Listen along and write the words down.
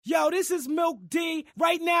Yo, this is Milk D.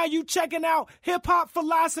 Right now you checking out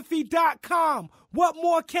hiphopphilosophy.com. What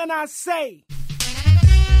more can I say?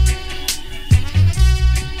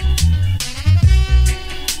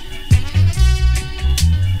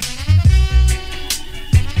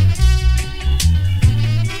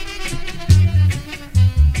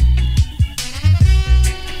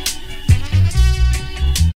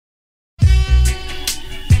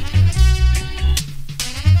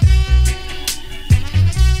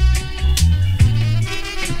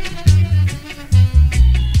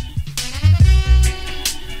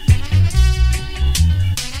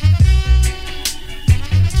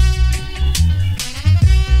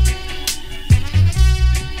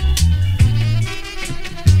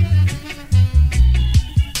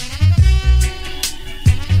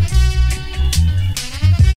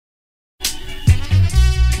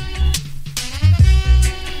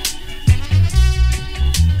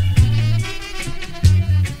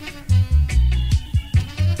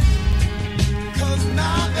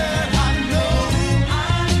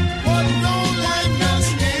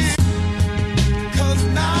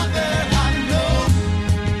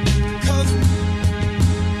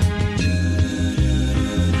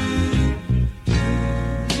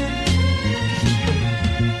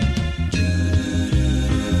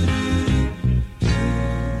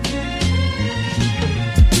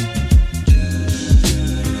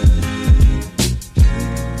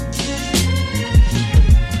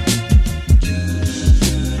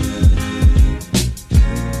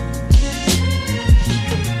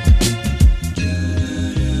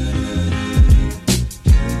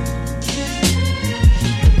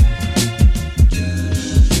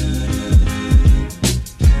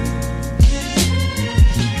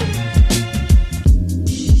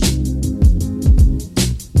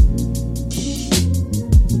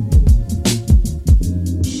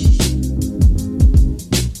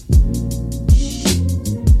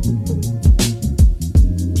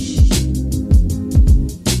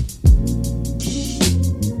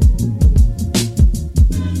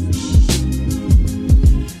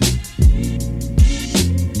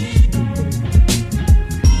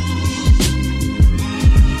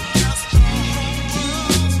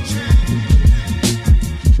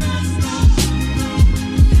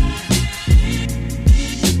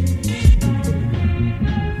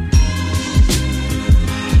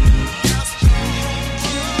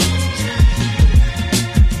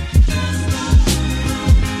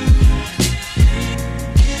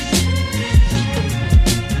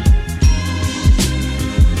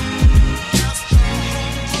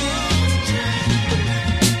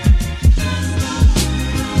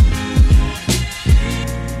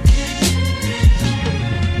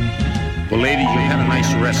 Well, ladies, you've had a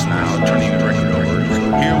nice rest now, turning the record over.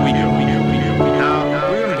 Here we go. Now,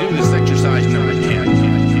 we're going to do this exercise number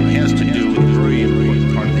 10. It has to do with a very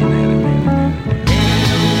important part of the anatomy.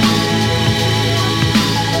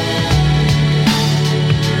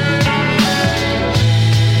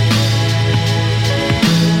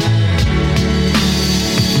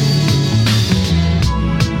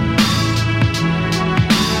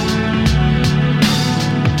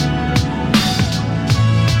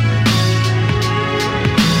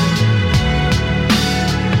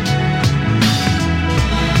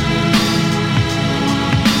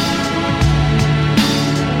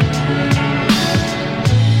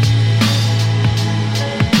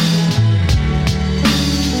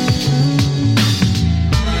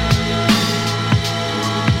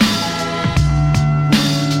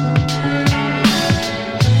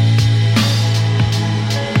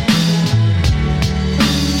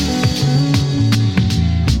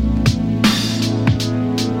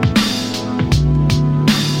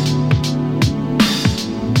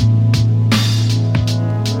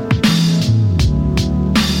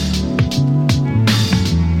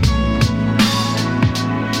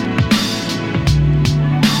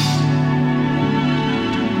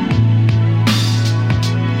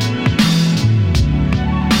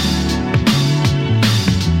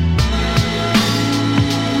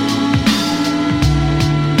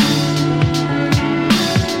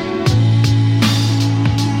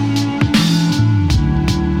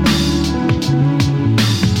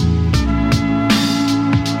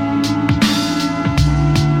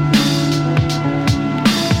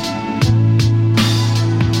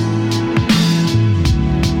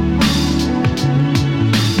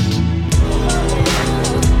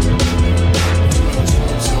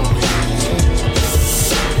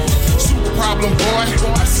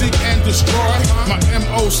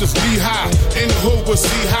 since Lehigh. In the hood with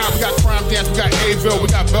C-High. We got Crime Dance, we got Aville, we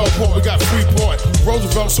got Bellport, we got Freeport.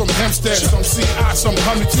 Roosevelt, some Hempstead, some CI, some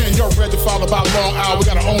Huntington. You're ready to follow about Long Island. We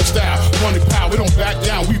got our own style. Money power, we don't back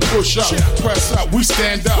down, we push up. Press up, we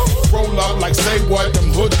stand up. Roll up like say what,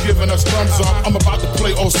 them hoods giving us thumbs up. I'm about to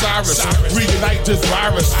play Osiris. Reunite this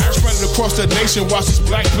virus. Spread it across the nation, watch this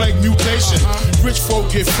black plague mutation. Rich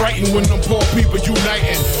folk get frightened when them poor people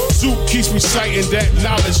uniting. Zoot keeps reciting that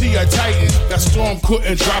knowledge, he a titan. That storm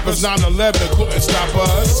couldn't drop us, 9/11 couldn't stop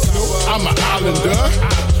us. I'm an islander,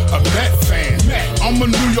 a Met fan. I'm a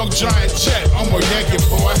New York Giant jet, I'm a Yankee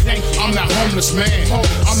boy. I'm that homeless man,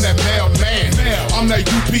 I'm that mailman. I'm that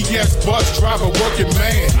UPS bus driver, working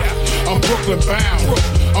man. I'm Brooklyn bound,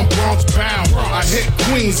 I'm Bronx bound. I hit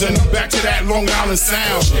Queens and I'm back to that Long Island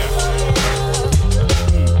sound.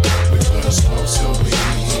 We're gonna smoke some weed.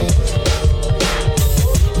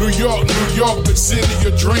 New York, the city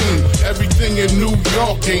of dream. Everything in New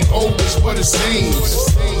York ain't always what it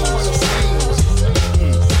seems.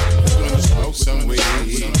 We're gonna smoke some weed.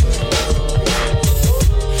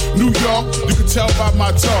 New York, you can tell by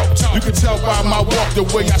my talk. You can tell by my walk, the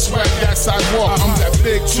way I swag that sidewalk. I'm that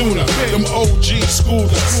big tuna, them OG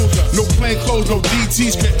schoolers. No plain clothes, no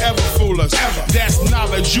DTs can ever fool us. That's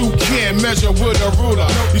knowledge you can't measure with a ruler.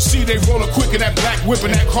 You see they rollin' quick in that black whip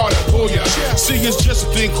and that car to pull ya. See, it's just a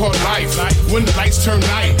thing called life. When the lights turn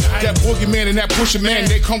night, that boogeyman and that pusher man,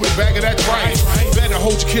 they come with a bag of that tripe. Better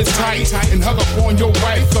hold your kids tight and hug up on your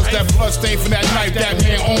wife, cause that blood stain from that knife, that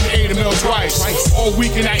man only ate a meal twice. All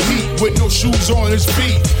week in that heat with no shoes on his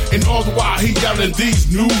feet, and all the while he yelling these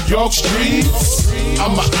New York streets.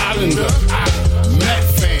 I'm an islander, Met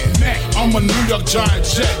fan. I'm a New York Giant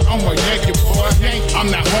jet, I'm a Yankee boy. I'm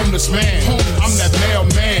that homeless man, I'm that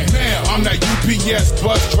mailman. I'm that UPS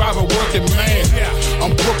bus driver, working man.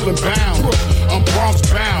 I'm Brooklyn bound, I'm Bronx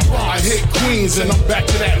bound. I hit Queens and I'm back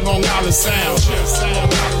to that Long Island sound.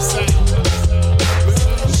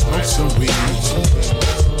 Smoke some weed.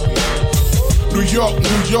 New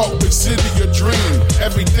York, big city of dream.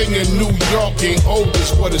 Everything in New York ain't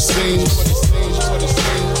always what it seems.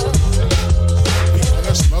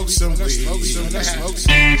 Let's smoke some weed. Let's smoke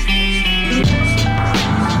some weed.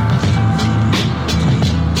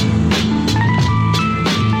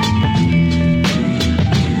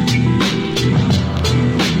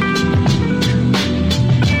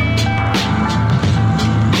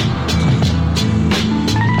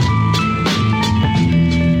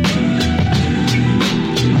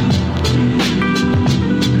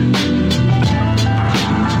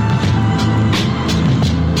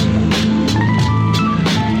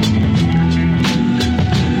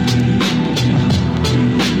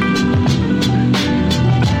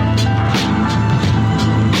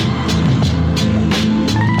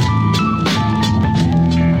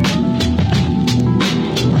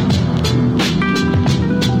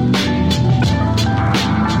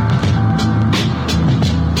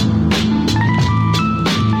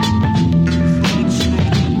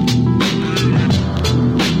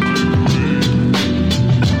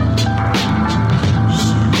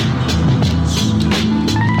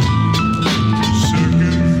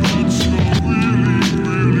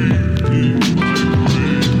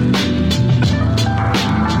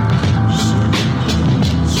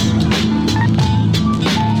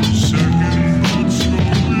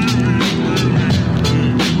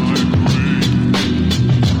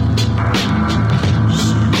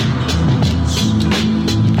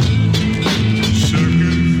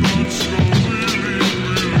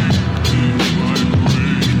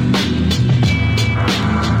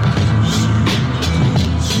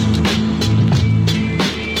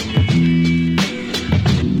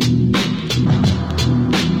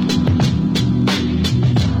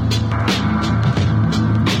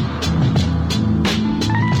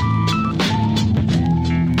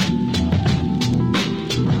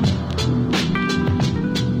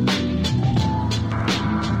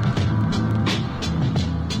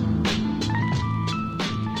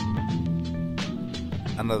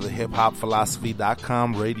 Another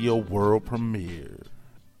HipHopPhilosophy.com radio world premiere.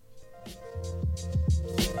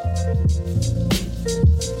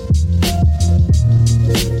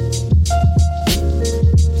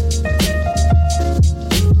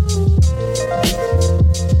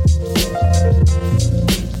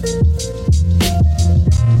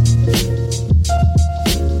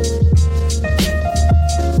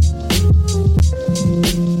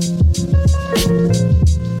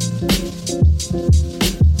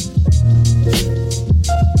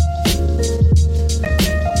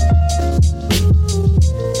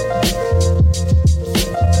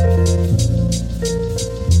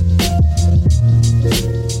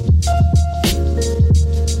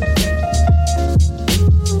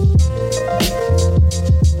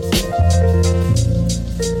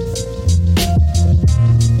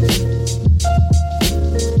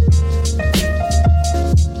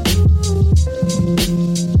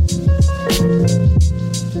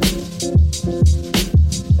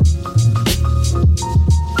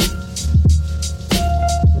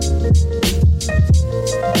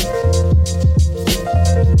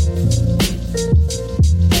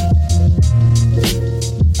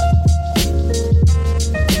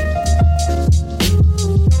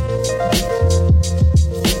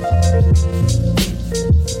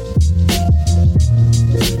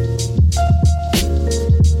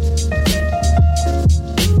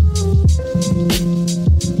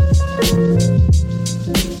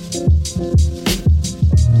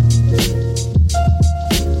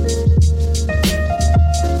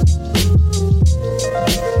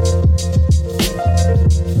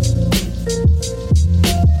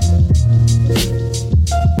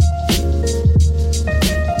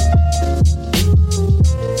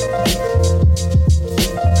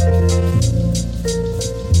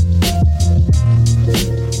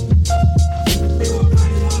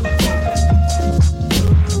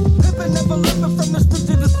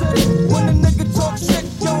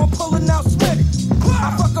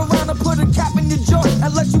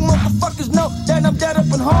 motherfuckers know that I'm dead up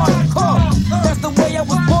and hardcore. That's the way I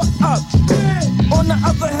was brought up. On the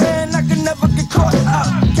other hand, I can never get caught up.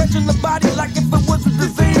 Catching the body like if it was a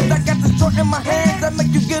disease. I got this joint in my hands that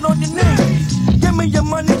make you get on your knees. Give me your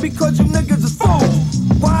money because you niggas is fools.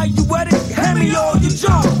 Why you at it? Hand me all your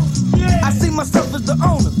jewels. I see myself as the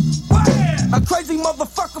owner. A crazy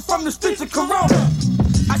motherfucker from the streets of Corona.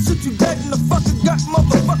 I shoot you dead in the fucking gut,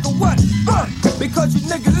 motherfucker, what? Because you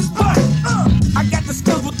niggas is butt. I got the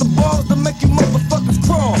skills with the balls to make you motherfuckers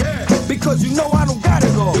crawl. Because you know I don't got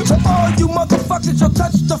it all. To all you motherfuckers, you'll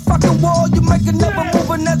touch the fucking wall. You make another move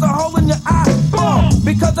and there's a hole in your eyeball.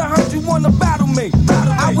 Because I heard you wanna battle me.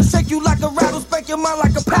 I will shake you like a rattle, spank your mind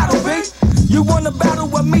like a paddle beat. You wanna battle,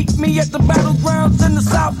 well meet me at the battlegrounds in the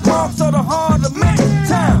South Bronx or the heart of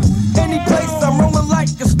Midtown. Any place I'm rolling like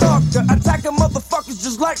a stalker, attacking motherfuckers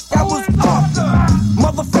just like I was Arthur.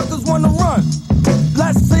 Motherfuckers wanna run.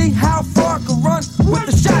 Let's see how far I can run with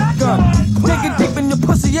the shotgun. Digging deep in your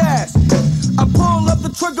pussy ass. I pull up the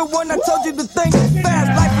trigger when I told you to think fast.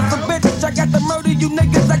 Life is a bitch. I got to murder you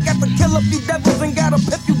niggas. I got to kill up you devils and gotta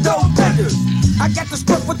pip you gold diggers. I got to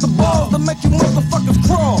strip with the balls to make you motherfuckers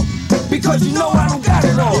crawl. Because you know I don't got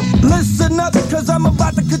it all. Listen up, cause I'm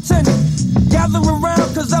about to continue. Gather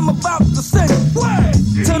around, cause I'm about to send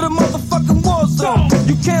you to the motherfucking war zone.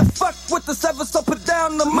 You can't fuck with the seven, so put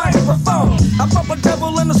down the microphone. I pop a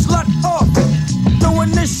devil and a slut off.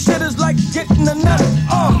 Doing this shit is like getting a nut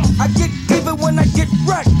off. I get even when I get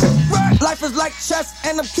wrecked. Life is like chess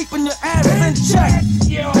and I'm keeping your ass in check.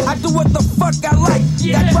 I do what the fuck I like.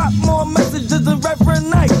 I drop more messages than Reverend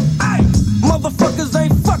Knight. Motherfuckers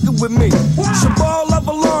ain't fucking with me. Shabal of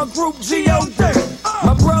a long group, G.O.D.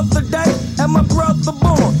 My brother dead and my brother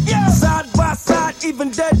born. Side by side, even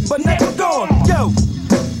dead but never gone. Yo,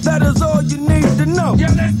 that is all you need to know.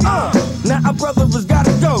 Now our brother has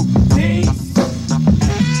gotta go.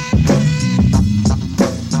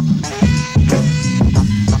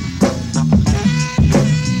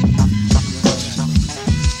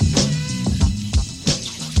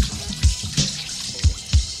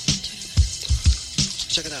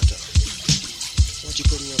 Check it out, though. Why don't you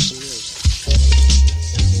put me on some music?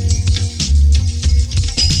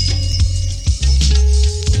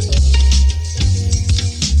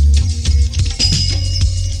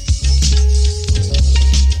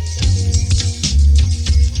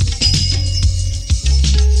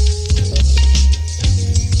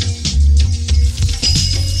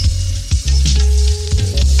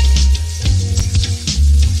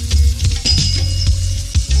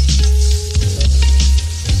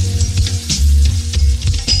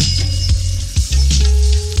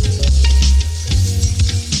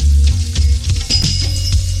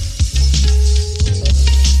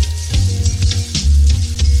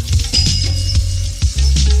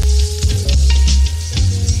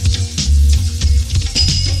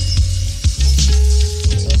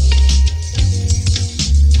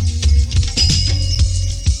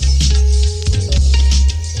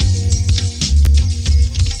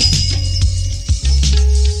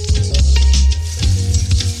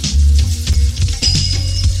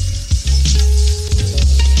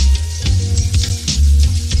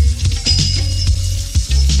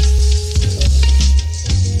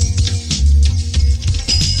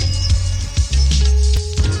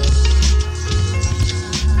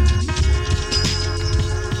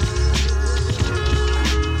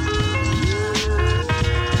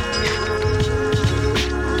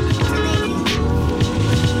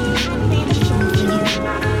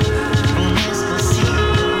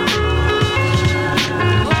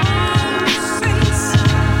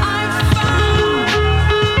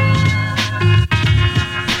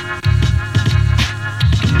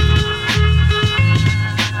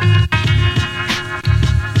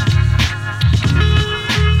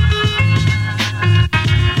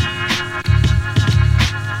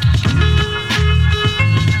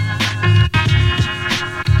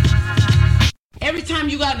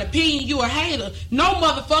 opinion, you a hater. No,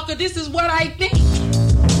 motherfucker, this is what I think.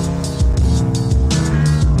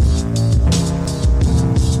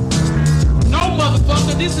 No,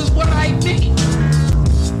 motherfucker, this is what I think.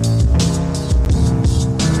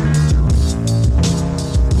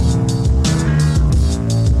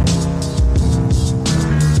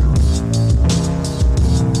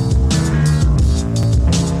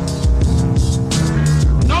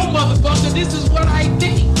 No, motherfucker, this is what I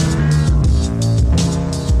think.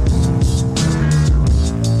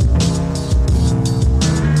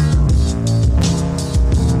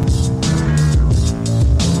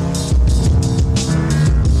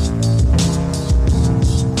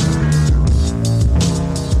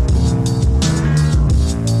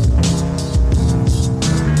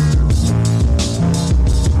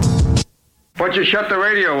 What'd you shut the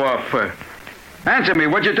radio off for? Answer me,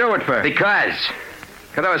 what'd you do it for? Because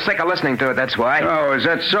I was sick of listening to it, that's why. Oh, is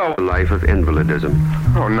that so? A life of invalidism.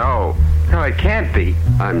 Oh, no. No, it can't be.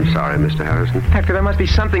 I'm sorry, Mr. Harrison. Hector, there must be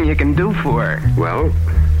something you can do for her. Well,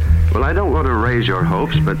 I don't want to raise your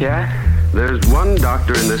hopes, but... Yeah? There's one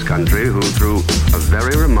doctor in this country who, through a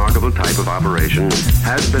very remarkable type of operation,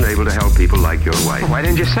 has been able to help people like your wife. Why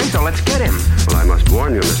didn't you say so? Let's get him. Well, I must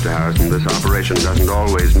warn you, Mr. Harrison, this operation doesn't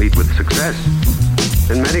always meet with success.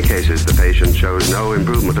 In many cases, the patient shows no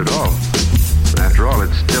improvement at all. After all,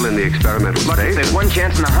 it's still in the experimental Look, stage. if there's 1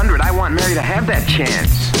 chance in 100, I want Mary to have that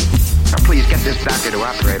chance. Now, please get this doctor to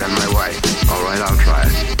operate on my wife. All right, I'll try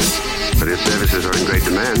it. But his services are in great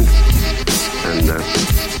demand. And,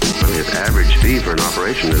 his average fee for an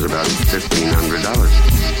operation is about $1,500.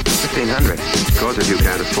 $1,500? Of course, if you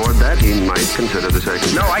can't afford that, he might consider the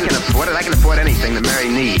circumstances. No, I can afford it. I can afford anything that Mary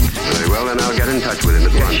needs. Very well, then I'll get in touch with him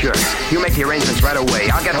at once. Sure. You make the arrangements right away.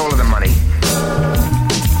 I'll get hold of the money.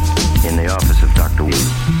 In the office of Dr. Wu.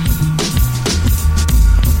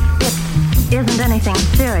 It isn't anything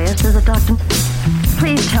serious, is it, Doctor?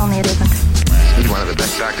 Please tell me it isn't. He's one of the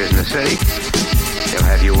best doctors in the city. He'll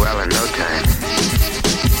have you well in no time.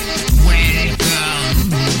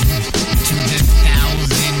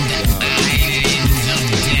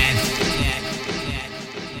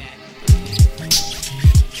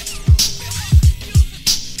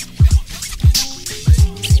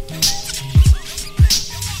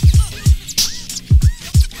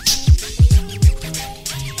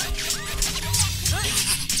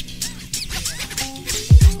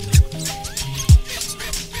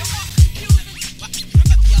 Welcome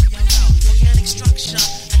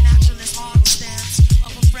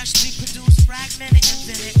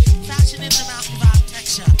to the 1,000 Islands of Death.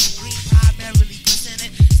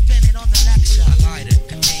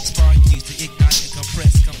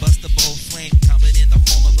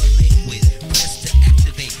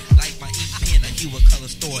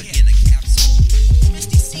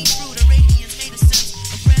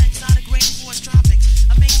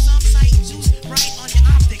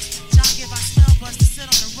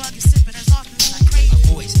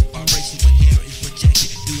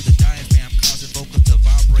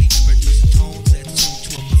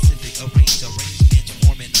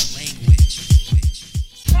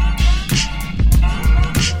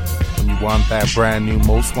 That brand new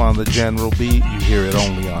Most Wanted General beat, you hear it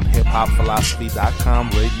only on HipHopPhilosophy.com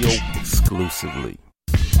radio exclusively.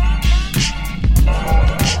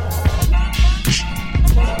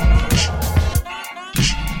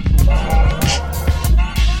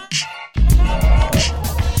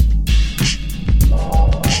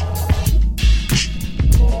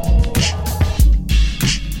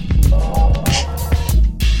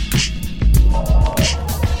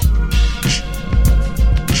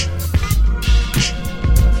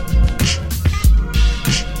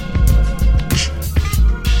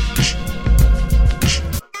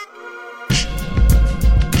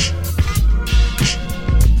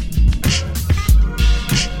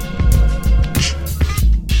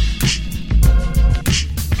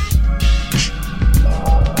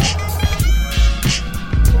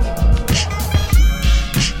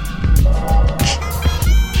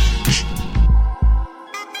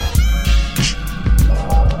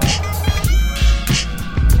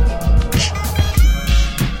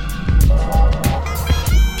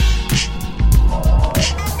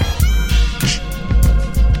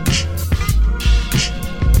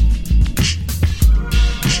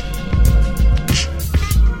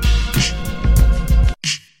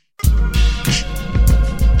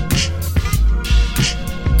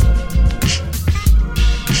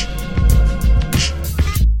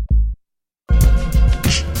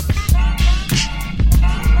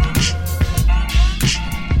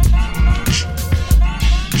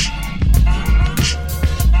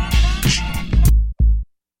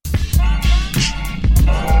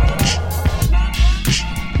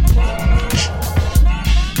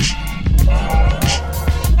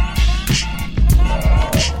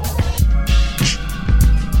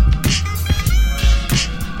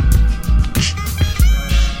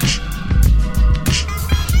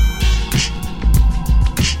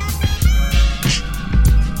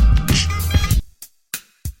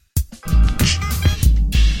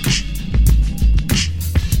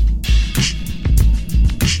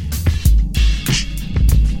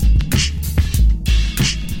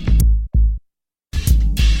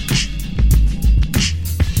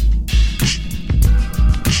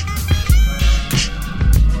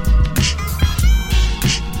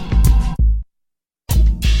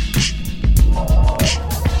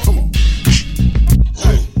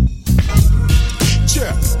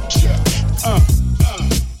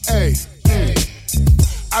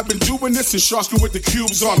 Reminiscing Sharskin with the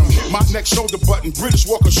cubes on them. My neck shoulder button, British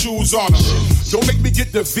Walker shoes on them. Don't make me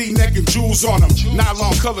get the V-neck and jewels on them.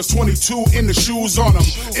 Nylon colors 22 in the shoes on them.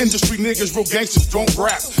 Industry niggas, real gangsters don't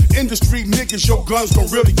rap. Industry niggas, your guns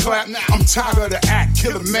don't really clap. I'm tired of the act,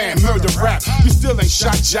 kill a man, murder rap. You still ain't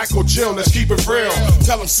shot Jack or Jill, let's keep it real.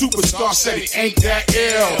 Tell him Superstar said he ain't that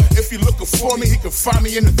ill. If he looking for me, he can find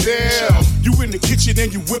me in the Ville. You in the kitchen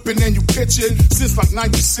and you whipping and you pitching. Since like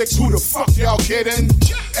 96, who the fuck y'all kidding?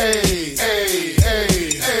 Hey, hey, hey,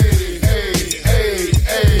 hey, hey, hey,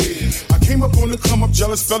 hey. I came up on the come up,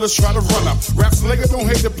 jealous fellas try to run up. Rap Slayer don't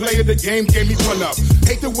hate the player, the game gave me one up.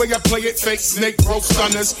 Hate the way I play it, fake snake, broke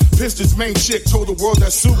stunners. Pistons main chick told the world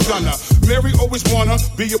that Sue gunner. Mary always wanna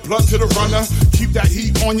be a plug to the runner. Keep that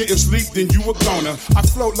heat on you, if sleep, then you a goner. I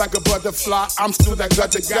float like a butterfly, I'm still that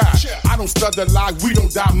gutter guy. I don't stutter lie, we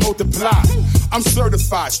don't die, multiply. I'm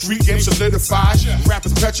certified, street game solidified.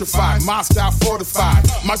 Rappers petrified, my style fortified.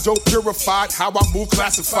 My dope purified, how I move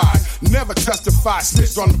classified. Never testified,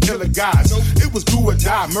 snitched on them killer guys. It was do or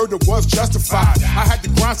die, murder was justified. I had to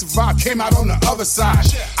grind, survive, came out on the other side.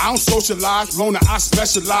 I don't socialize, loner, I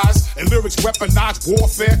specialize. In lyrics weaponized,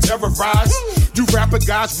 warfare, terrorized. You rapper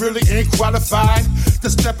guys really ain't qualified to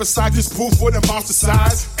step aside this booth with a monster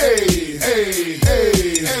size. Hey, hey,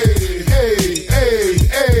 hey, hey, hey, hey,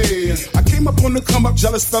 hey. I came up on the come up,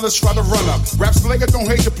 jealous fellas try to run up. Rap Slayer don't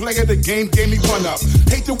hate the player, the game gave me one up.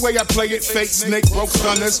 Hate the way I play it, fake snake, broke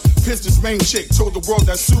stunners. Pistons main chick told the world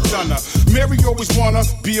that Sue gunner. Mary always wanna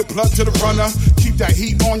be a plug to the runner. Keep that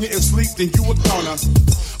heat on you, if sleep, then you a goner.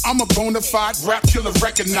 I'm a bona fide rap killer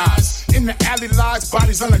recognized. In the alley lies,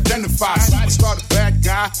 bodies unidentified. Superstar the bad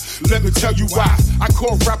guy, let me tell you why. I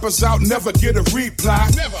call rappers out, never get a reply.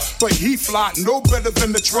 But he fly, no better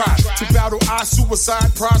than the try. To battle I,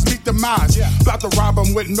 suicide, prize, meet the minds. About to rob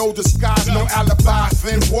him with no disguise, no alibi.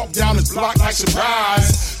 Then walk down his block like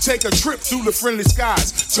surprise. Take a trip through the friendly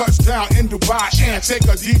skies. Touchdown in Dubai and take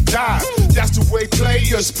a deep dive. That's the way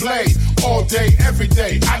players play. All day, every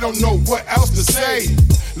day. I don't know what else to say.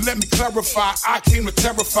 Let me clarify, I came to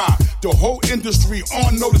terrify the whole industry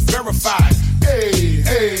on notice verified. Hey,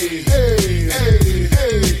 hey, hey, hey,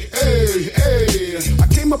 hey, hey, hey. I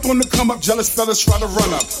came up on the come up, jealous fellas try to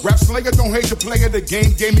run up. Rap Slayer don't hate the player, the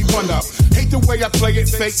game gave me one up. Hate the way I play it,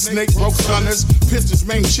 fake snake, broke stunners. Pistons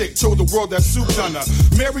main chick told the world that Sue gunner.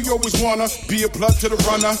 Mary always wanna be a plug to the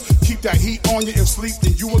runner. Keep that heat on you, if sleep,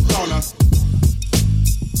 then you a goner.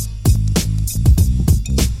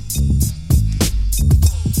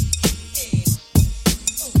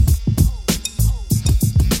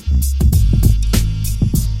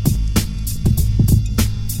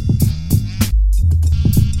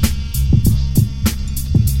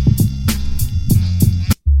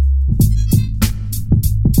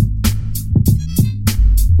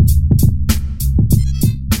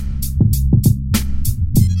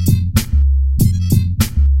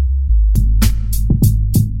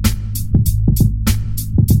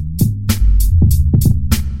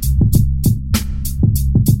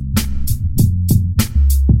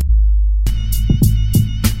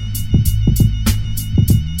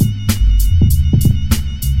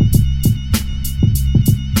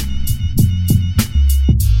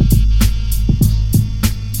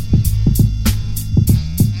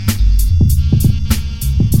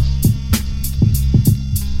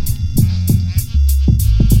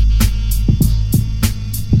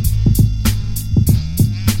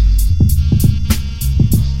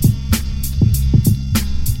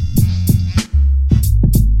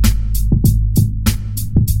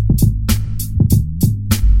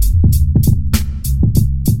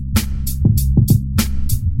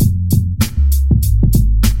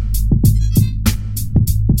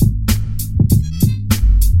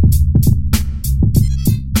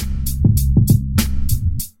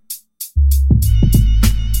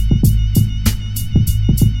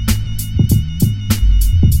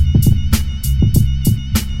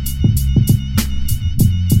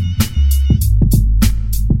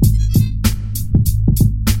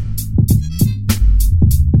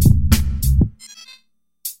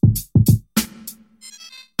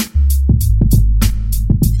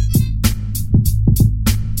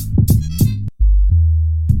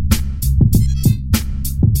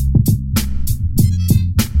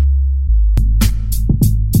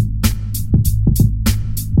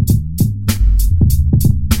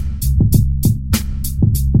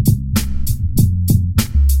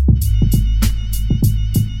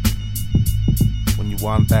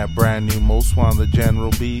 want that brand new Most Wanted the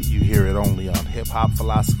General beat, you hear it only on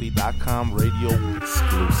HipHopPhilosophy.com radio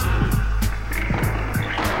exclusively.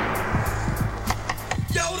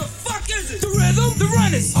 Yo, the fuck is it? The rhythm, the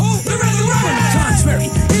runners, the rhythm, the contrary.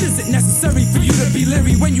 It isn't necessary necessary for you to be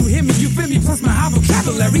leery when you hear me, you feel me, plus my high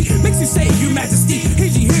vocabulary makes you say your majesty.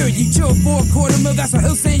 Here's you hear it, you chill for a quarter mil, that's what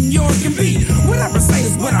he'll say yours can be. What I recite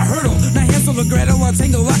is what I hurdle. Now Hansel or Gretel, I'll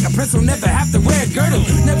tangle like a pretzel, never have to wear a girdle.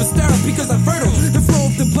 Never sterile because I'm fertile. The flow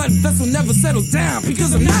of the blood vessel never settles down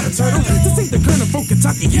because I'm not a turtle. This ain't the colonel from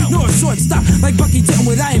Kentucky, nor a shortstop like Bucky Denton.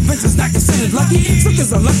 What I invent is not considered lucky.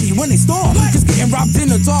 Suckers are lucky when they stall. Just getting robbed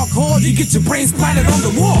in a dark hall, you get your brains splattered on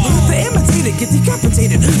the wall. The imitator get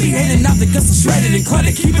decapitated, be handing out the guts are shredded and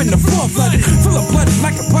cluttered, keeping the floor flooded, full of blood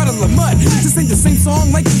like a puddle of mud. This ain't the same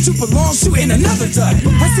song like you belong shooting another dud.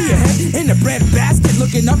 I see your head in the bread basket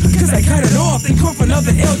looking up, cause I cut it off. They call for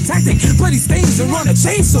another ill tactic. Bloody stains are on a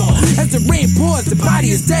chainsaw. As the rain pours, the body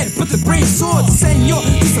is dead, but the brain soars. Senor,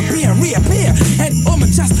 disappear and reappear. Head on my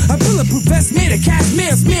chest, a bulletproof vest made of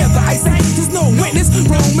cashmere. Smear the ice, there's no witness.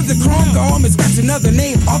 Wrong with the chrome, go home and scratch another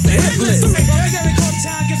name off the hit list. We gotta go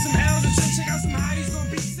uptown, get some L's and check out some hotties. Gonna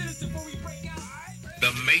be sinister before we break out.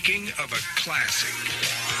 The making of a classic.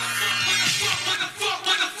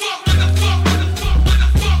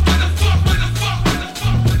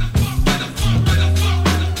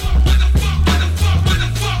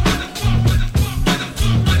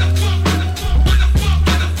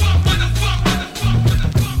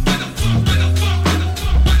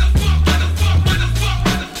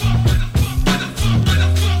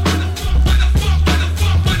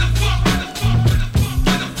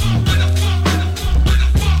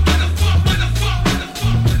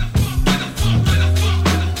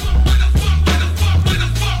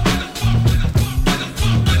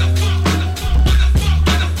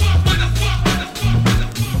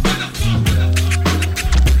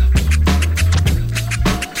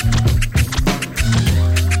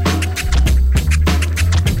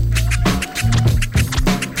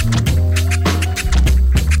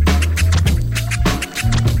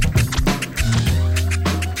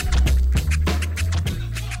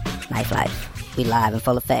 We live in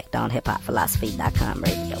full effect on HipHopPhilosophy.com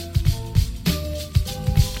radio.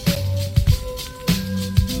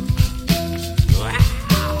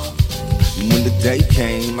 When the day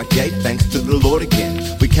came, I gave thanks to the Lord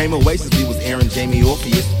again. We came away since we was Aaron, Jamie,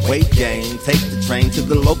 Orpheus. Weight gain, take the train to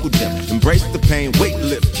the local gym. Embrace the pain, weight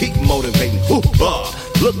lift, keep motivating.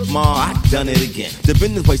 Look, ma, I done it again. They've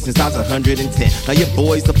been this way since I was 110. Now your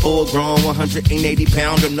boy's a full-grown 180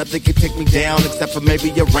 pounder. Nothing can take me down except for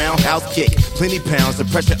maybe a roundhouse kick. Plenty pounds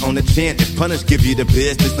of pressure on the chin. If punish give you the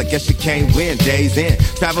business, I guess you can't win. Days in,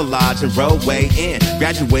 travel lodge and roadway in.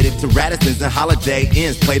 Graduated to Radisson's and Holiday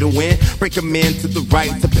Inns. Play to win, break them into the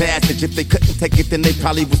right to passage. If they couldn't take it, then they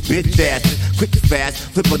probably was bitch asses. Quick and fast,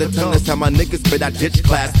 flip of the tongue, that's how my niggas spit. I ditch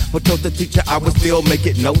class, but told the teacher I would still make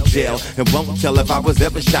it no jail. And won't tell if I was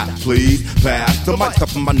ever shot. Please pass. So much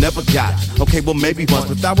stuff I never got. Okay, well maybe once,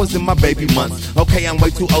 but that was in my baby months. Okay, I'm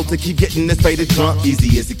way too old to keep getting this faded drunk.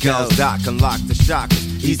 Easy as it goes, Doc, unlock the shock.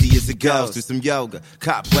 Easy as it goes, do some yoga.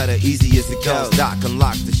 Cop weather, easy as it goes. Doc,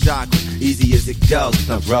 unlock the shock. Easy as it goes.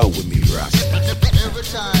 Now roll with me, Rasta. Every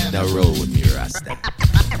time. Now roll with me, Rasta.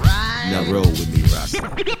 Now roll with me, Rasta.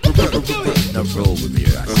 Now roll with me,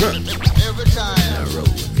 Rasta. Every time. Now roll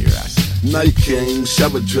with me, Rasta. Night came,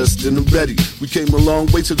 shower dressed and ready. We came a long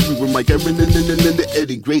way since we were Mike Aaron and the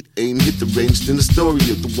Eddie. Great aim, hit the range, then the story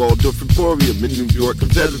of the Waldorf Emporium in New York. A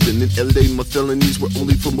veteran in LA, my felonies were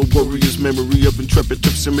only from a warrior's memory of intrepid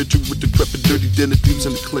trip symmetry with decrepit, dirty identities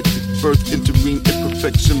and eclectic birth, intervene,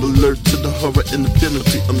 imperfection, alert to the horror and the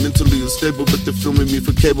penalty. I'm mentally unstable, but they're filming me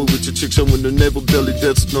for cable with your chick showing her navel, belly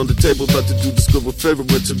dancing on the table, about to do the scribble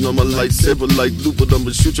favorites and on my lightsaber like Luke, but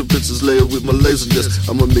I'ma shoot your Princess Leia with my laser. Yes,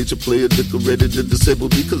 I'm a major player. Decorated and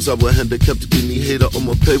disabled because I was handicapped to give me hater on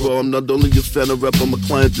my payroll. I'm not only a fan of rap, I'm a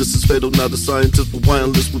client. This is fatal, not a scientist, but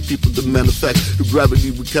wireless with people that manufacture. The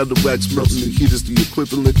gravity with counteracts, melting the heat is the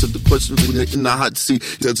equivalent to the questions when you're in the hot seat.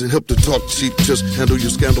 Doesn't help to talk cheap, just handle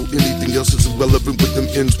your scandal. Anything else is irrelevant, but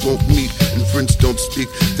them ends won't meet. And friends don't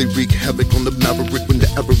speak, they wreak havoc on the maverick when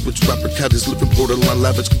the average rapper cat is living borderline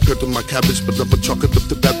lavish compared to my cabbage. But I'm a chalk it up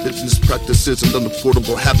to bad business practices and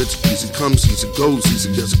unaffordable habits. Easy comes, easy goes,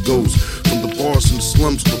 easy as it goes. From the bars and the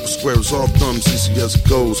slums, with the squares off thumbs, easy as it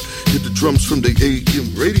goes. Hit the drums from the AM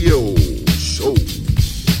radio show.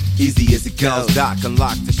 Easy as it goes, Doc,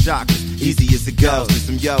 unlock the shock. Easy as it goes, do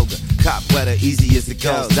some yoga. Cop weather, easy as it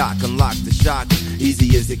goes. Doc, unlock the shock.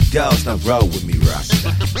 Easy as it goes. Now roll with me, Rasta.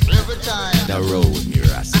 Every time. Now roll with me,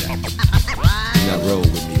 Rasta. Now roll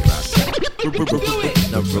with me, Rasta.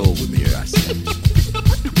 Now roll with me, Rasta.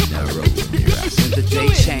 Now roll with me, Rasta. When the day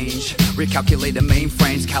changed, Recalculated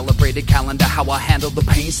mainframes, calibrated calendar, how I handle the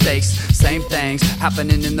pain stakes. Same things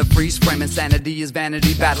happening in the freeze frame. Insanity is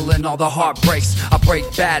vanity, battling all the heartbreaks. I break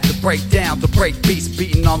bad to break down, to break beats,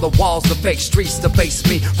 beating on the walls, the fake streets to face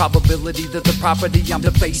me. Probability that the property I'm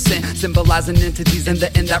defacing, symbolizing entities in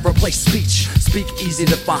the end that replace speech. Speak easy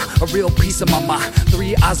to find, a real piece of my mind.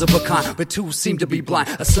 3 eyes of a kind, but 2 seem to be blind.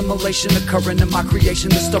 Assimilation occurring in my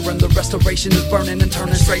creation is stirring. The restoration is burning and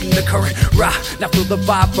turning straight in the current. Rah, now feel the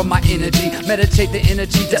vibe from my energy. Meditate the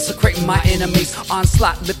energy, desecrating my enemies.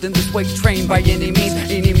 Onslaught, lifting this weight train by any means.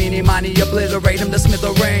 Eeny, meeny, miny, obliterate him to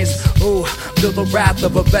smithereens. Ooh, feel the wrath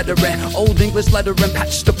of a veteran. Old English lettering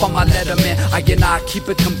patched up on my letterman. I and I keep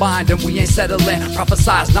it combined and we ain't settling.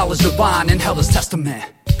 Prophesize knowledge divine in Hell's testament.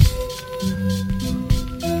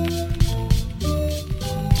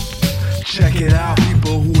 Check it out,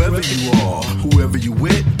 people, whoever you are, whoever you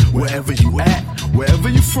with, wherever you at, wherever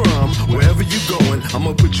you from, wherever you going,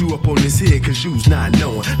 I'ma put you up on this here cause you's not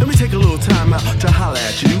knowing. Let me take a little time out to holler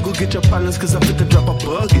at you. You go get your partners cause I'm fit to drop a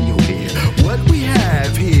bug in your ear. What we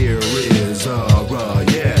have here is,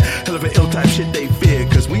 yeah, hell of an ill type shit they fear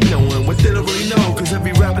cause we knowin' what they don't really know. Cause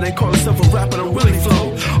every rapper they call themselves a rapper don't really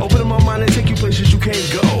flow. Open up my mind and take you places you can't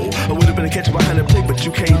go. I would've been a catcher behind the plate but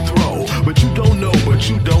you can't throw. But you don't know, but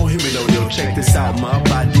you don't hear me though. Yo, check this out, my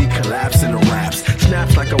body collapsing the raps.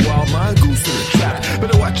 Snaps like a wild mongoose in a trap.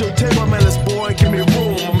 Better watch your tail, my man, let's boy, give me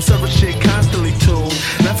room. I'm serving shit constantly tuned.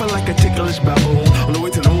 Laughing like a ticklish baboon. On the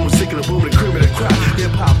way to the moon, sick of the boom, the cream of the crowd.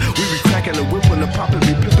 Hip hop, we be cracking the whip on the pop and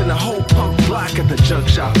be pipping the whole punk block at the junk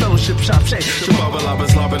shop. Fellowship shop, shake. Shababa lava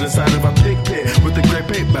slobbing inside of a pig pit with the great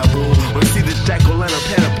paper baboon. Wanna see this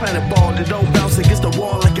jack-o'-lantern planet ball that don't bounce against the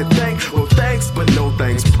wall like a thing? Well, thanks, but no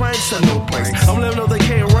thanks. Planks are no planks. I'm letting know they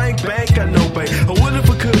can't rank bank, I know bank. I would if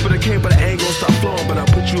I could, but I can't, but I ain't gon' stop flowing. But I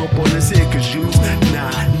put you up on this here cause you's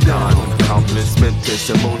not done. Accomplishment is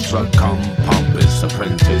a moonstruck, come pompous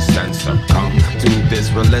apprentice and succumb to this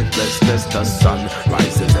relentlessness. The sun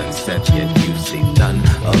rises and sets, yet you see none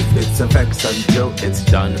of its effects until it's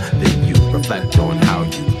done. Then you reflect on how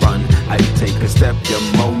you run. I take a step, your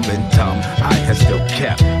momentum I have still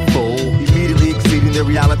kept full. Immediately exceeding the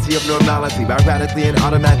reality of normality by radically and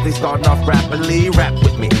automatically starting off rapidly. Rap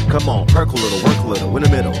with me, come on, perk a little, work a little, in the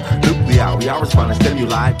middle. Nuclei, we are responding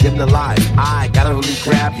stimuli, dim the lies. I gotta really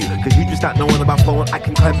grab you, cause you just not knowing about flowing, I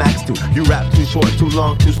can climax too. You rap too short, too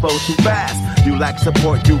long, too slow, too fast. You lack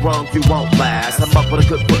support, you wrong, you won't last. I'm up with a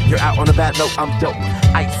good foot, you're out on a bad note, I'm dope.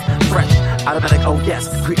 Ice, fresh, automatic, oh yes.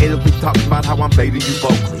 Creatively talking about how I'm baiting you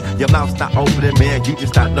vocally. Your mouth's not opening, man, you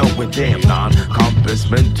just not knowing. Damn,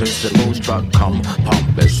 non-compass mentis, the moonstruck, come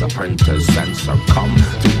pompous apprentice and succumb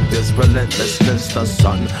to this relentlessness. The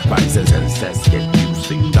sun rises and sets, yet you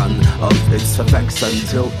see none of its effects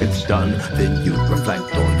until it's done. Then you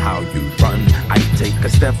reflect on how you run. I take a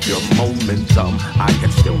step, your momentum I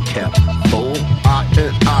have still kept full.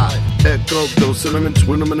 I echo those sentiments,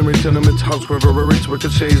 rudimentary tenements, house reverberates,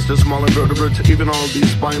 ricochets, the small invertebrates, even all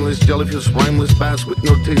these spineless, jellyfish, rhymeless bass with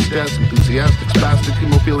no taste, gas, enthusiastic, spastic,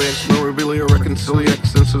 hemophiliacs, memorabilia, reconciliac,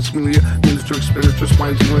 sensosmelia, minister, expenditure,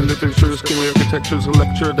 spine, tingling, literature, skinny architectures, a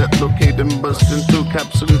lecture that locate and bust into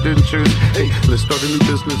caps and dentures. Hey, let's start a new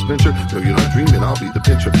business venture. No, you're not dreaming, I'll be the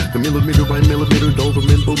pincher. The millimeter by millimeter,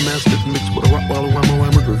 Doberman, Bullmastiff, mixed with a Rottweiler,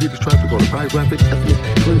 Weimar, graffiti, traffic, autobiographic, ethnic,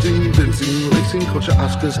 cleansing, benzene, racing, culture,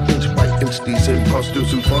 Oscars, inch by inch, these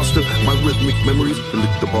imposters who foster my rhythmic memories. Lick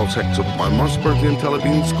the balls, hacks up my Mossberg,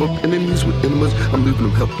 Talabine, sculpt enemies with enemas. I'm leaving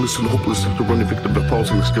them helpless and hopeless after running victim to falls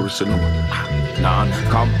and scary cinema.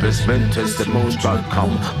 Non-compass mentis, the moonstruck,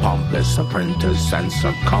 come pompous apprentice and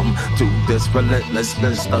succumb to this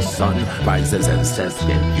relentlessness. The sun rises and sets,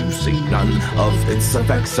 yet you see none of its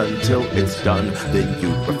effects until it's done. Then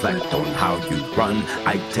you reflect on how you run.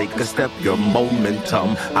 I take a step, your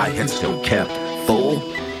momentum I had still kept full.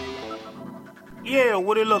 Yeah,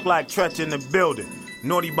 what it look like? Tretch in the building.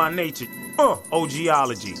 Naughty by nature.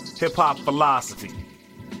 OGology. Hip-hop philosophy.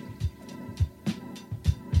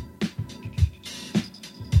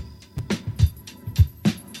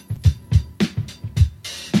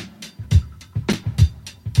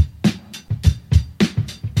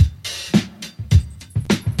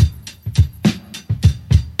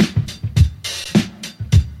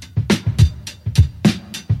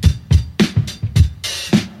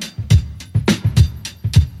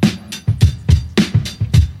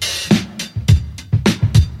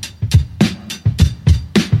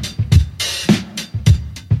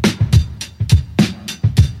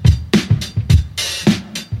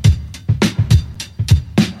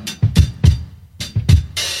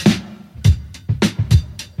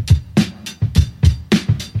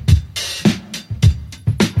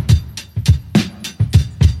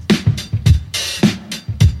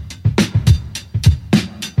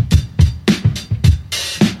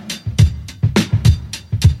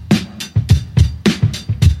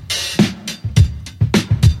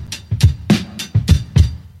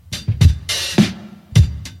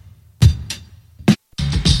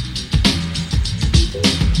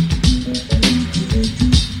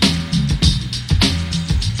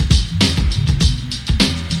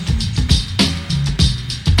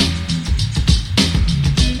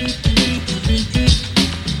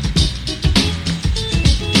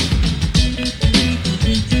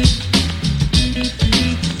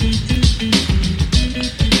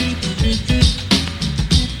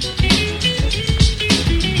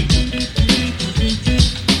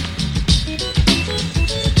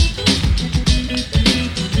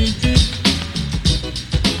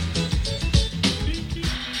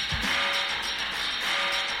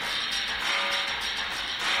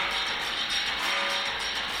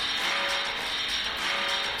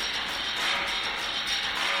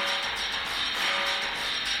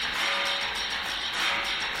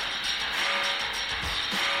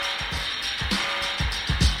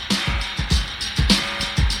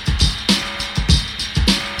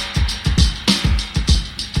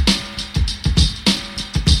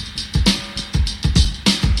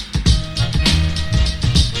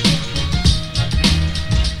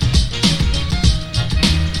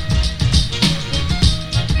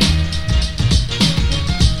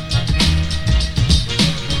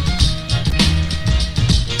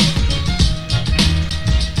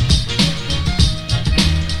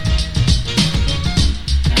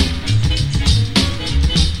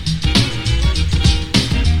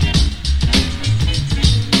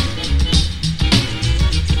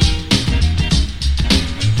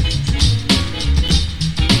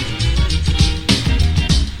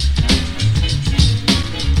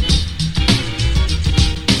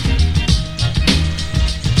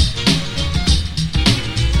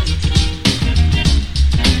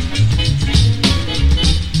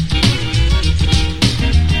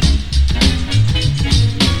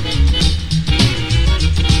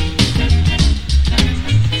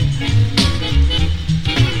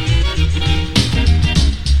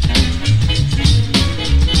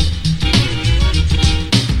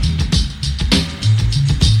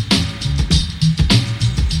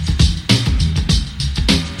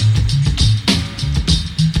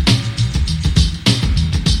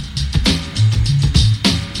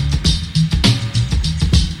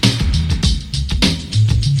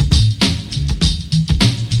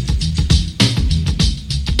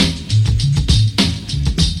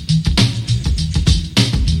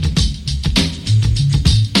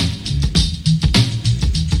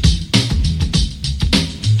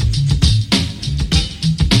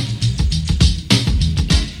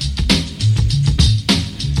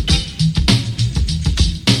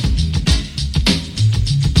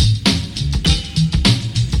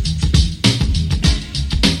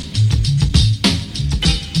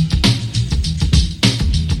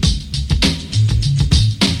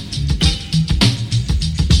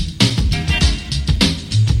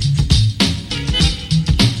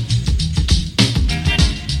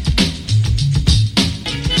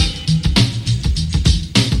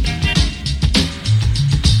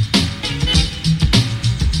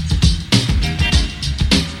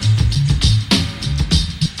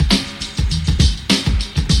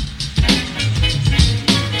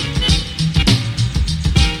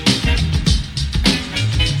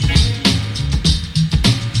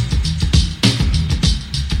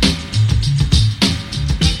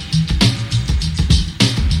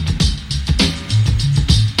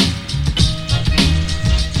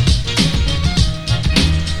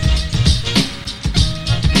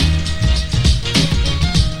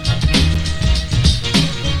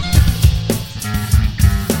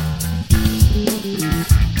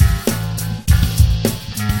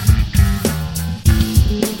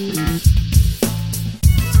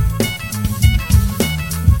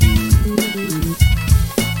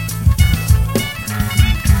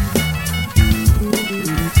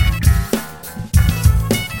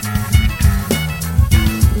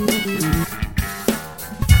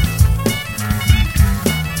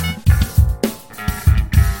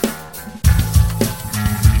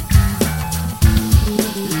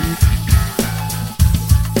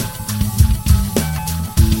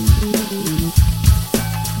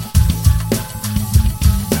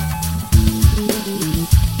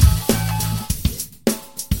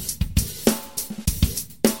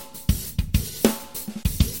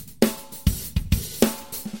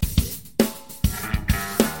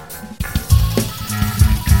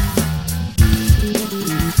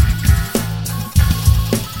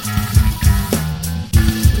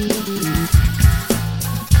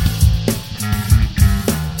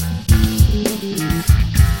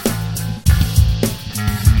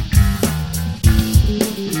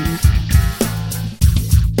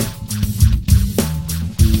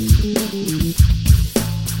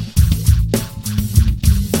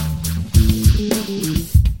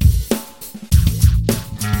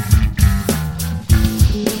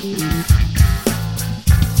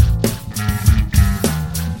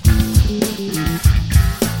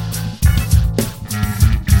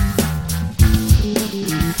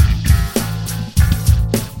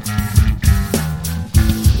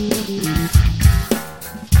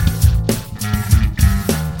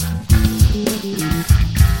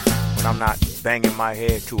 banging my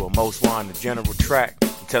head to a Most Wanted General track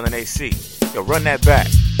and telling AC, yo, run that back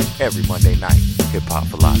every Monday night.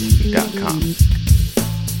 HipHopPhilosophy.com.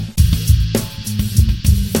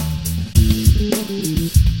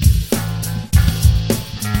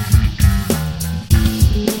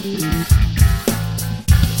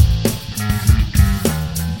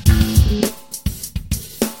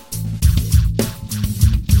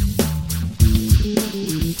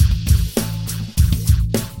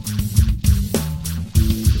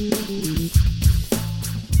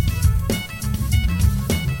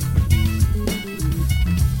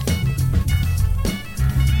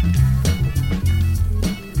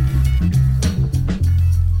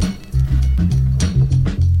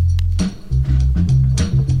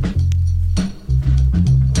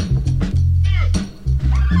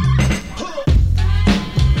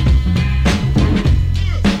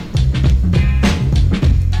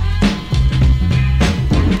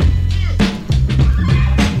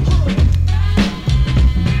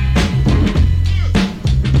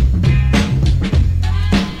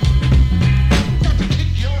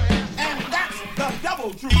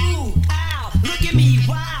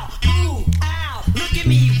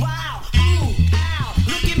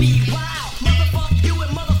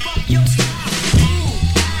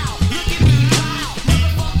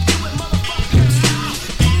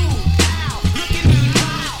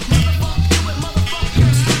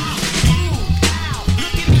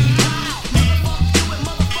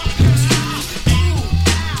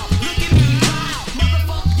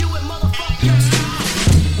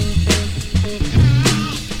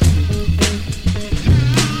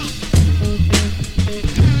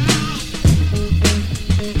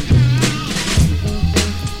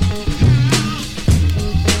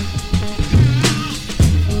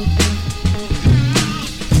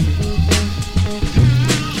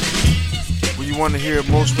 Want to hear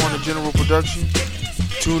Most Wanted General production?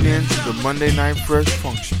 Tune in to the Monday Night Fresh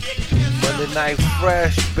function. Monday Night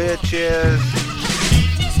Fresh, bitches.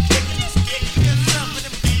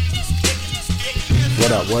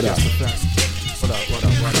 What up? What up?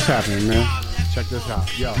 What's happening, man? Check this out.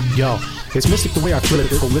 Yo, it's mystic the way I flip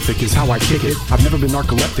it. Prolific is how I kick it. I've never been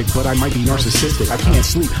narcoleptic, but I might be narcissistic. I can't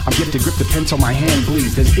sleep. I'm gifted, grip the pen till my hand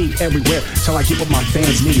bleeds. There's ink everywhere till I get what my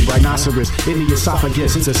fans need. Rhinoceros in the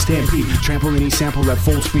esophagus, it's a stampede. Trample any sample at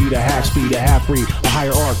full speed, a half breed, a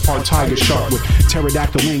higher arc, part tiger shark with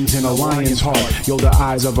pterodactyl wings and a lion's heart. Yo, the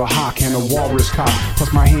eyes of a hawk and a walrus cock.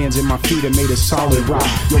 Plus my hands and my feet are made of solid rock.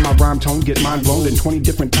 Yo, my rhyme tone get mind blown in 20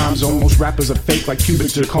 different time zones. Most rappers are fake like cubic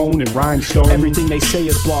zircon and rhinestone. Everything they say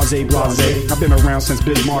is blase. I've been around since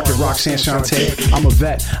Bismarck and Roxanne Shante. I'm a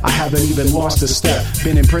vet, I haven't even lost a step.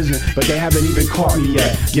 Been in prison, but they haven't even caught me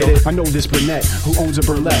yet. Get it? I know this brunette who owns a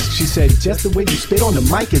burlesque. She said, just the way you spit on the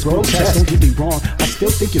mic is grotesque. Don't get me wrong, I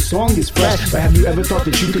still think your song is fresh. But have you ever thought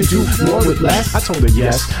that you could do more with less? I told her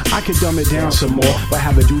yes, I could dumb it down some more, but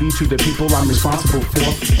have a duty to the people I'm responsible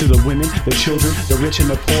for. To the women, the children, the rich and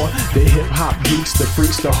the poor, the hip-hop geeks, the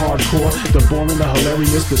freaks, the hardcore, the boring, the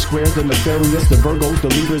hilarious, the squares, the nefarious, the Virgos, the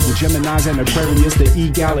Libras, the Geminis and Aquarius, the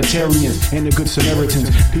egalitarians and the good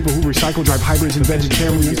Samaritans. People who recycle, drive hybrids and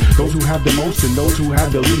vegetarians. Those who have the most and those who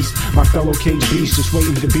have the least. My fellow cage beasts just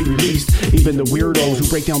waiting to be released. Even the weirdos who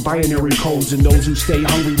break down binary codes and those who stay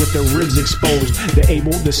hungry with their ribs exposed. The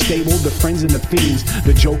able, the stable, the friends and the fiends.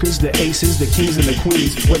 The jokers, the aces, the kings and the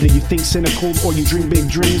queens. Whether you think cynical or you dream big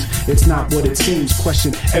dreams, it's not what it seems.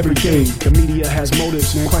 Question everything. The media has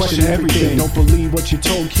motives, man. Question everything. Don't believe what you're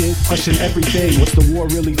told, kid. Question everything. What's the war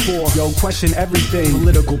really for? Yo, question everything.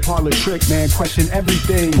 Political parlor trick, man. Question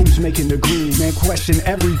everything. Who's making the green? Man, question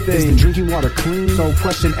everything. Is the drinking water clean? So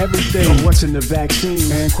question everything. Yo, what's in the vaccine?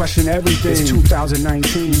 Man, question everything. It's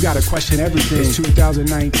 2019. You gotta question everything. It's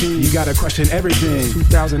 2019. You gotta question everything.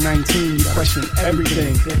 2019. You question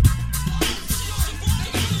everything.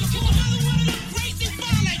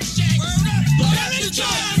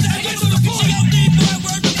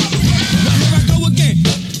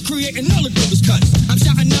 Creating all the dopest cuts. I'm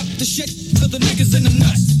shouting up the shit to the niggas in the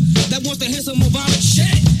nuts that wants to hear some more violent shit.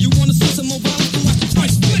 You wanna see some more violence? Then watch the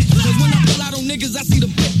price split. Cause when I pull out on niggas, I see the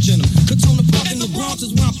bitch in them. Katona Park in the Bronx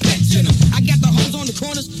is where I'm pitching them. I got the hoes on the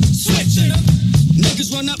corners, switching them.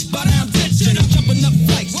 Niggas run up, but I'm ditching them. Jumping up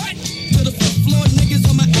flights to the fifth floor. Niggas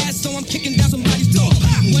on my ass, so I'm kicking down somebody's door.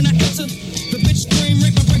 When I enter, the bitch scream,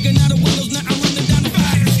 rape, I'm breaking out of windows. Now I'm running down the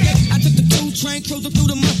fire escape. I took the 2 train, cruising through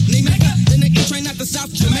the money maker. Then the E train out to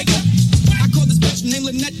South Jamaica. I called this bitch named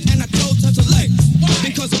Lynette and I told her to lay.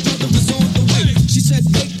 Because her brother was on the way. She said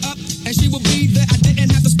wake up and she would be there. I didn't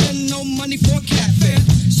have to spend no money for a cat fare.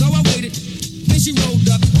 So I waited, then she rolled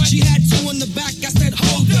up. She had 2 in the back, I said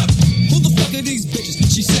hold up. Who the fuck are these bitches?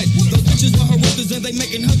 She said those bitches were her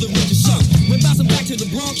to the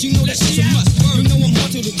Bronx, you know that shit's a must. You know I'm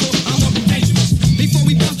hard to the core, I'm up and dangerous. Before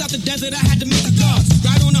we bounced out the desert, I had to make the guards.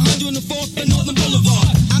 Right on 104th and Northern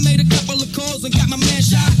Boulevard. I made a couple of calls and got my man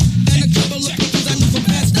shot. And a couple of peoples I knew from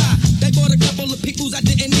past time. They bought a couple of peoples I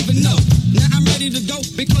didn't even know. Now I'm ready to go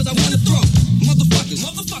because I wanna throw. Motherfuckers,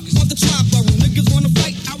 want the Triborough. Niggas wanna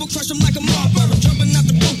fight, I will crush them like a Marlboro. Jumping out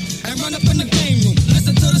the booth and run up in the game room.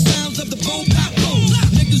 Listen to the sounds of the boom, pop, boom.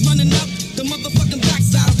 Niggas running up the motherfucking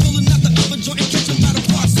backside. Pulling out the upper joint and catching by the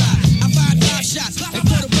far side. I fired 5 shots and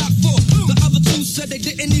caught about 4. The other 2 said they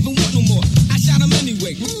didn't even want no more. I shot them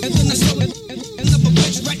anyway. And then I shot another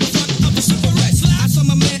bitch right in front of the cigarette. I saw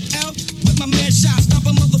my man L with my man Shot.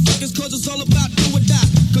 Stopping motherfuckers cause it's all about do or die.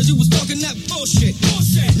 Cause you was talking that bullshit.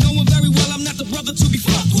 Knowing very well I'm not the brother to be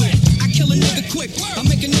fucked with. I kill a nigga quick. I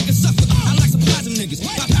make a nigga suffer. I like surprising niggas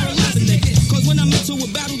by paralyzing niggas. Cause when I'm into a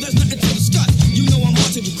battle, there's nothing to discuss. You know I'm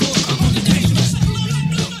hard to the core. I'm on the dangerous.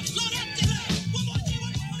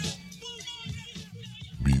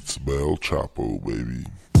 Beats by El Chapo, baby.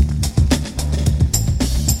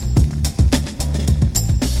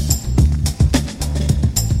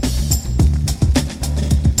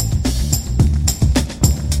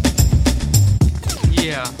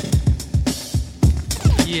 Yeah.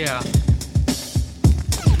 Yeah.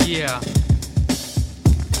 Yeah.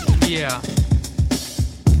 Yeah.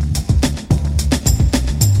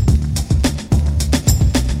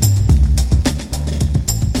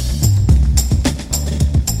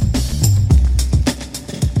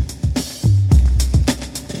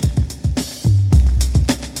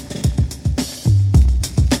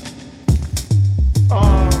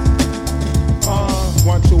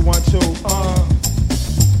 One, two, 1, 2,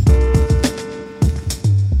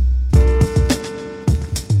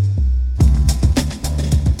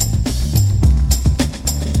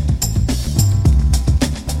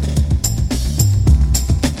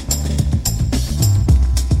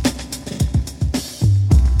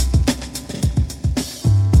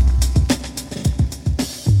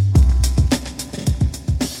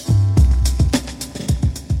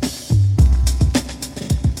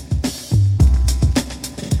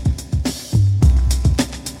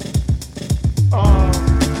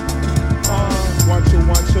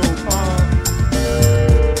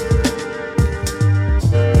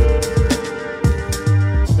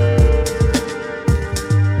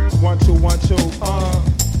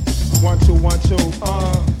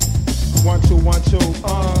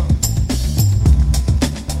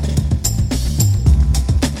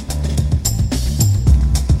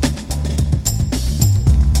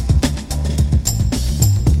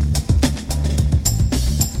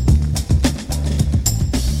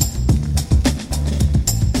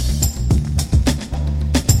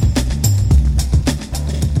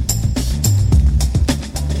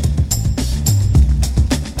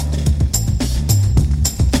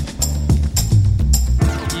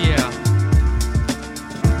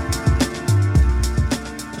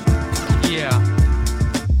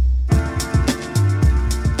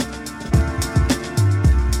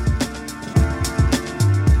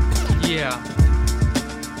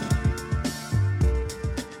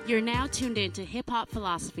 You're now tuned in to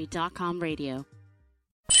HipHopPhilosophy.com radio.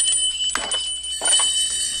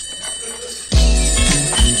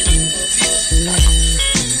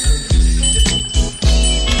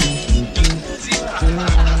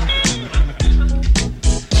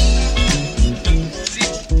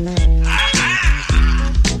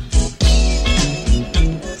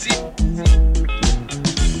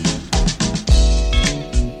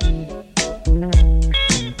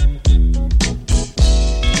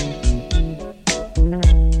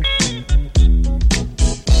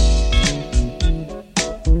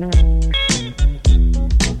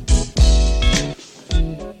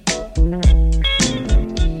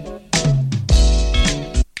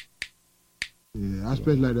 I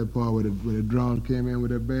especially like that part where the drums came in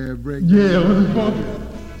with that bad break. Yeah, it was funky.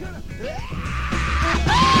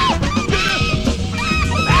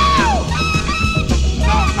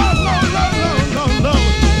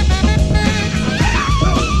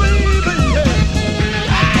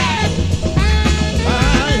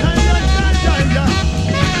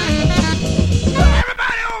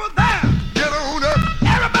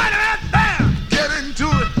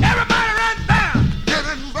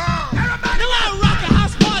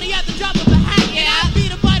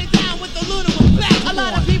 A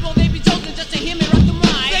lot of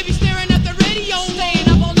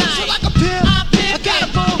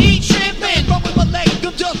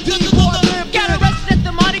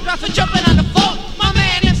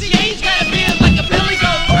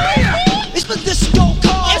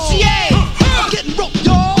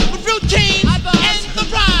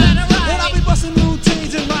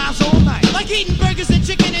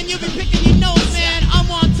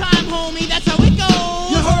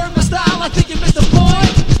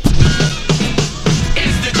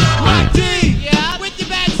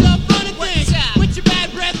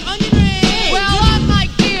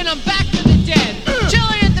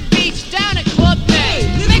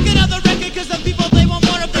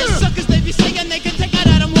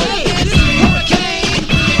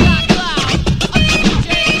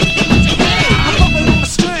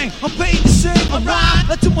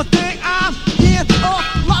do my thing, I'm in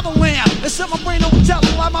lava land. It's in my brain, don't tell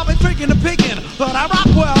them I've been drinking and picking, but I rock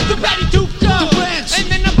well. The Betty Duke go, the Ranch,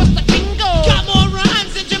 and then I bust the bingo. Got more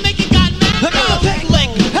rhymes than Jamaican got mad. Another peg leg,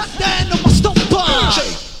 that's the end of my stumper.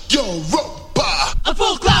 Shake your robot. A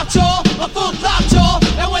full clap tour, a full clap tour,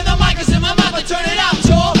 and when the mic is in my mouth, I turn it out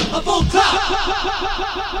tour. A full clap.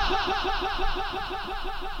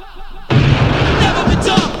 Never been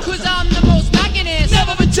done, cause I'm the most knockin'est.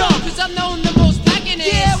 Never been done, cause I'm known the most knockin'est.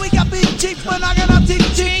 Yeah, we got big cheeks, but knocking out deep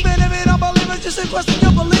cheeks. And if you don't believe it, just a question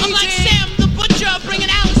you believe. I'm like Sam the Butcher, bringing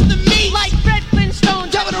Alice the meat. Like Fred Flintstone,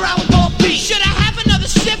 jumping around with all beat. Should I have another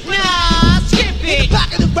sip? Nah, skip it. In the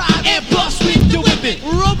back of the ride, and bust with the whipping.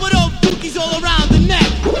 Roboto dookies all around the neck.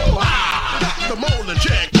 The molar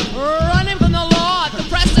check. Running from the law, the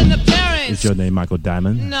press and the parents. Is your name Michael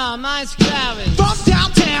Diamond? No, mine's Clarence. From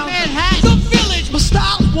downtown Manhattan, the village. My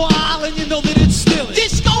style's wild, and you know that it's still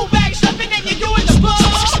disco bag stepping, and you're doing the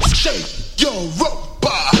buzz. Shake your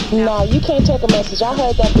robot. No, you can't take a message. I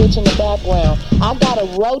heard that bitch in the background. I got a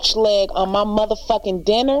roach leg on my motherfucking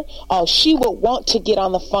dinner. Oh, she would want to get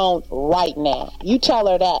on the phone right now. You tell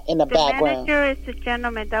her that in the background. The manager is the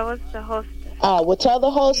gentleman. That was the hostess. Oh, well, tell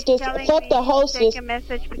the hostess. Fuck the hostess.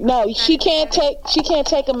 No, she can't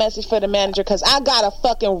take a message for the manager because I got a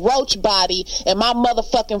fucking roach body in my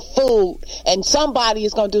motherfucking food, and somebody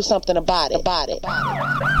is gonna do something about it.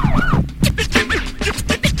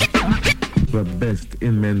 The best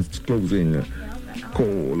in men's clothing.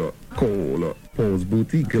 Call, Paul's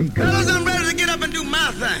Boutique. Fellas, I'm ready to get up and do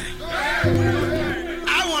my thing.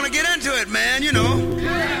 I want to get into it, man, you know.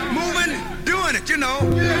 Moving, doing it, you know.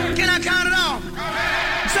 Can I count it off?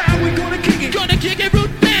 So how we gonna kick it? Gonna kick it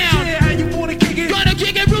root down. Yeah, how you wanna kick it? Gonna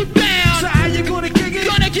kick it root down. So how you gonna kick it?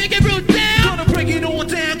 Gonna kick it root down. Gonna break it on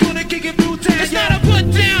down. Gonna kick it root down. It's not a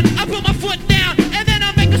put down. I put my foot down, and then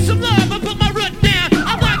I'm making some love. I put my root down.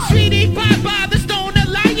 I'm like Sweetie Pie, the Stone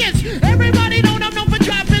Alliance. Everybody know I'm known for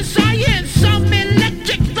dropping science. I'm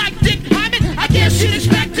electric like Dick Hyman. I guess you'd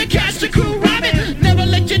expect to catch the crew rhyming. Never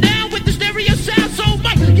let you down with the stereo sound. So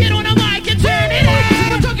Mike, get on the mic and turn it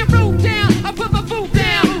out. I'm talking root down. I put my foot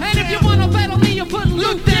down. And if you wanna battle me, you put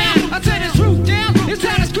Luke down. I said it's root down. It's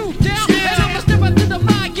time to scoop down. And I'ma step up to the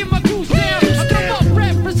mic, get my goose down. I come up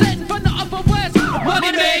representing from the Upper West.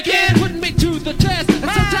 Money making, putting me to the test.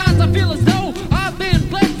 And sometimes I feel as though I've been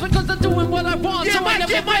blessed because I'm doing what I want. So I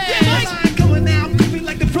never rest. Coming out, moving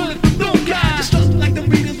like the front of the blue guy. Just trust like the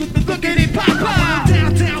readers with the look at it pop pop.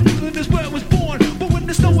 Downtown, Brooklyn is where I was born. But when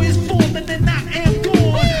the snow is falling, then I am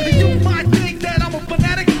gone. And you might think that I'm a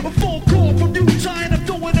fanatic, a phone call from you trying to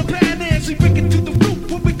throw in a panic. So breaking to the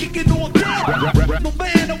roof when we kick it on down. No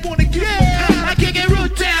man, I wanna get I kick it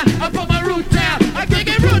root down, I put my root down. I kick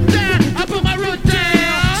it root down, I put my root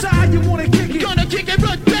down. So how you wanna kick it? Gonna kick it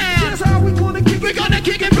root down. That's how we gonna kick it. We're gonna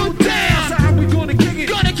kick it root down. That's how we gonna kick it.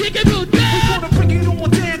 Gonna kick it root down. We're gonna break it on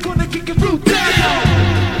down. Gonna kick it root down.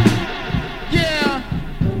 Yeah.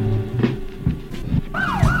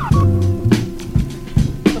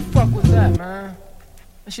 What the fuck was that, man?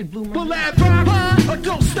 That shit blew my mind. Or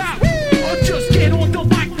don't stop. Or just get on the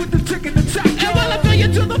mic with the trick in the top. And while I feel you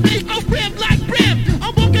to the beat of rim like brim,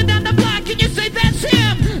 I'm walking down the block and you say that's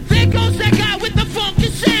him. There goes that guy with the funky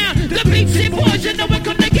sound. The beats and boys, you know we're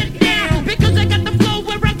gonna get down. Because I got the flow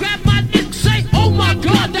where I grab my dick and say, oh my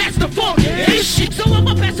god, that's the funky shit. So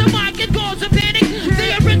I'ma pass the mic and cause a panic.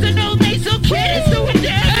 The original nasal kid is doing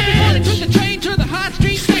damage. Everybody took the train to the high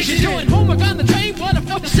street station. Doing homework on the train, what a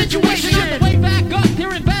fucking situation. On the way back up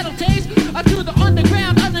here in battle days, I do the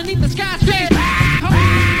underground underneath the skyscraper.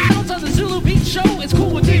 On the Zulu Beat show, it's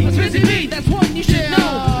cool with me, it's busy me, that's what you should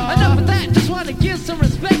know. Enough of that, just wanna give some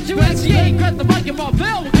respect to SCA. Grab the mic and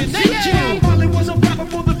Marvel will connect you. Molly was a rapper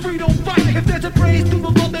for the freedom fight. If there's a praise to the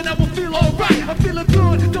Lord, then I will feel alright. I'm feeling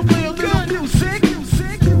good, don't play a little music.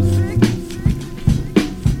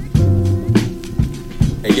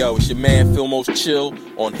 Hey yo, it's your man Phil Most Chill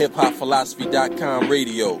on HipHopPhilosophy.com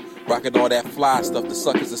radio. Rocking all that fly stuff the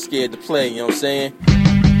suckers are scared to play, you know what I'm saying?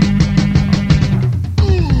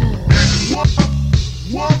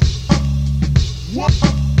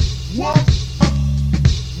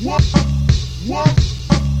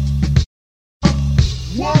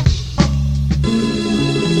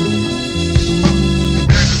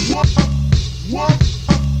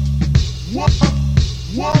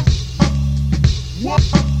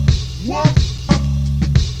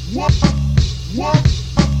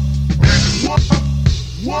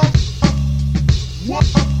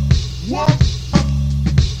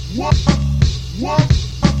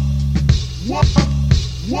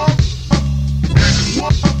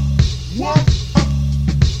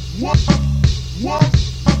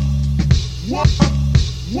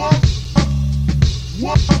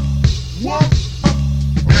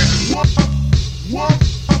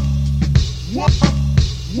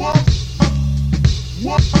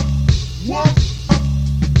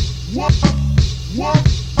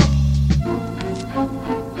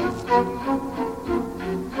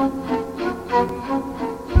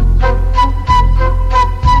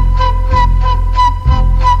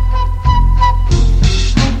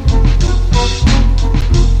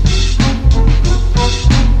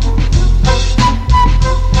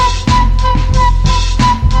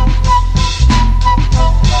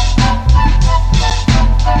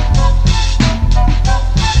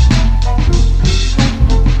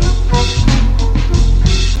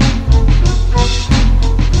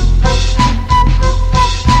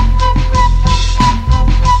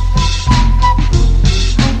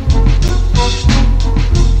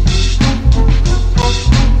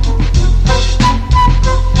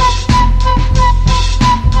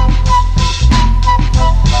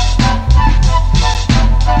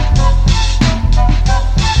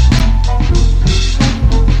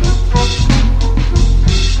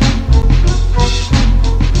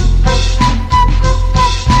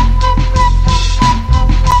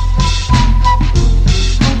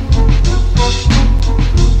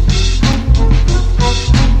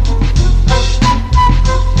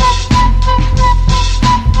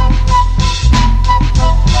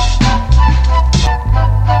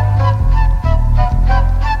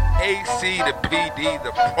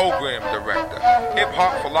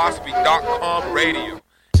 HipHopPhilosophy.com radio.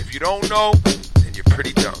 If you don't know, then you're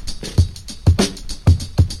pretty dumb.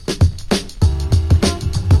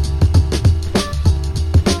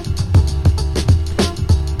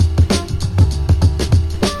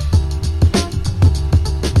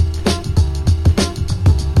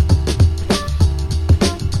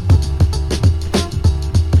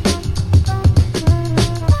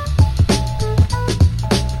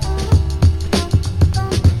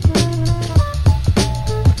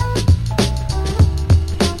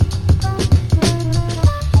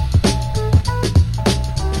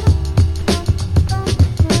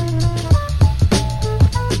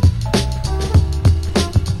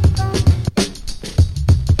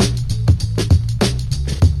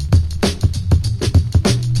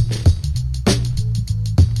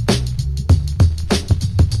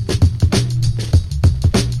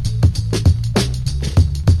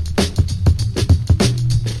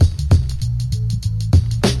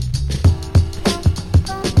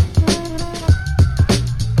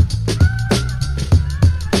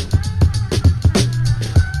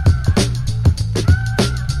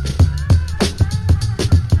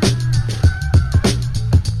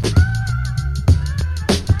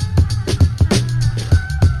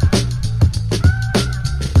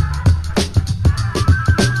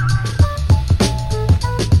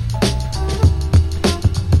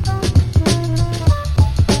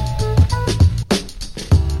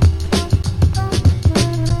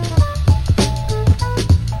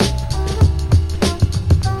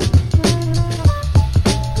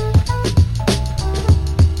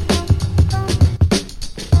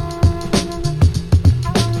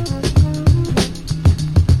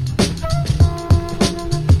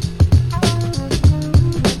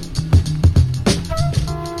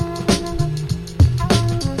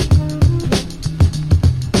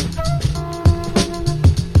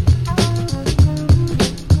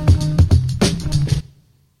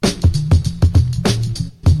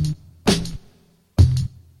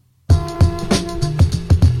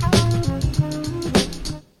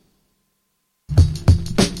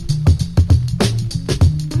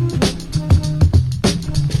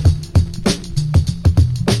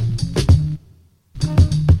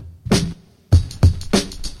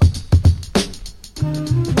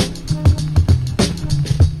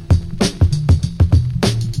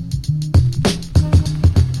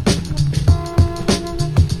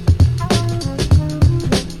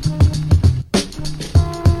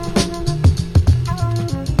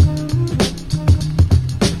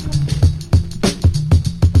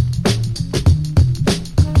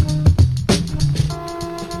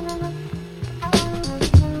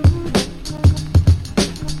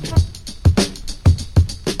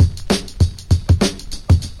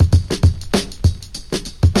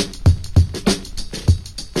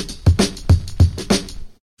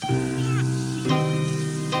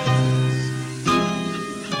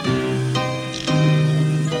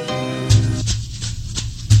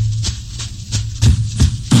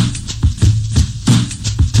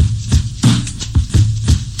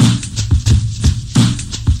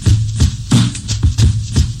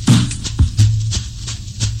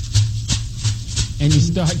 and you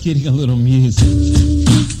start getting a little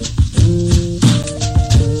music.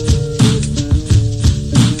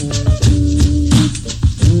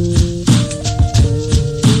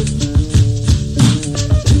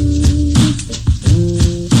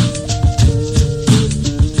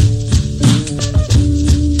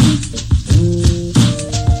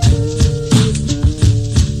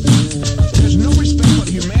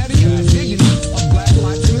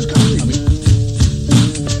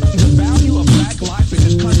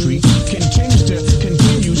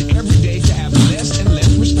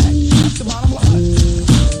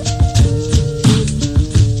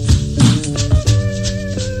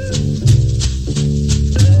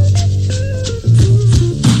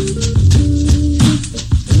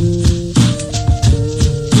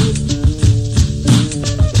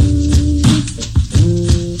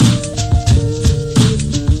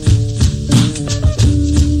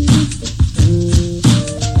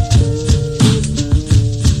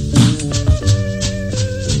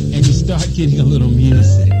 getting a little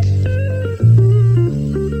music.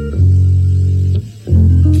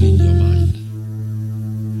 Clean your mind.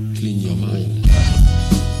 Clean your mind.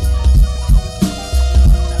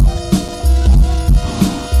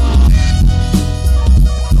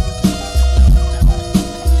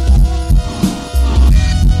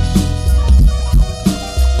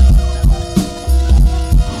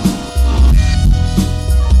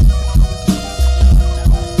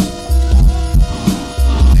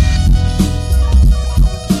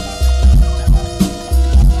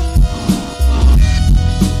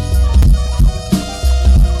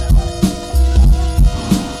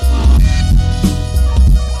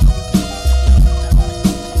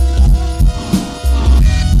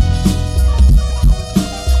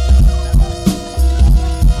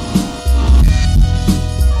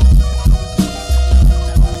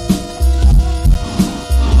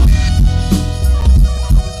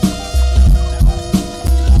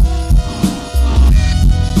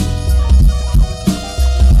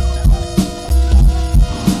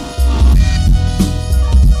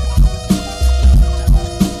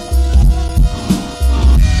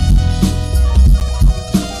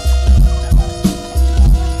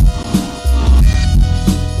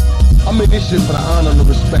 This shit for the honor and the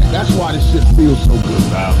respect. That's why this shit feels so good.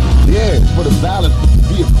 Wow. Yeah, it's for the balance, to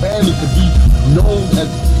be a family, to be known as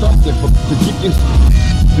something, to get this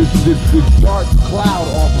dark cloud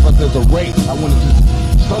off of us as a race. I want to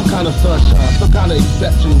just some kind of sunshine, some kind of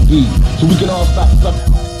exceptional deed, so we can all stop suffering.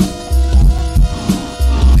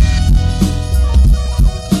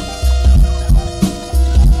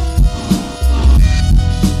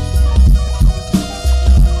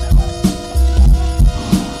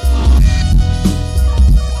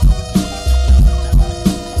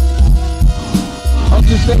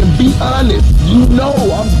 And be honest. You know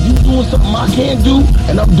you doing something I can't do,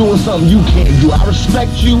 and I'm doing something you can't do. I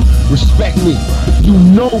respect you, respect me. You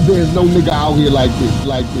know there's no nigga out here like this,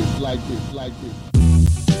 like this, like this, like this.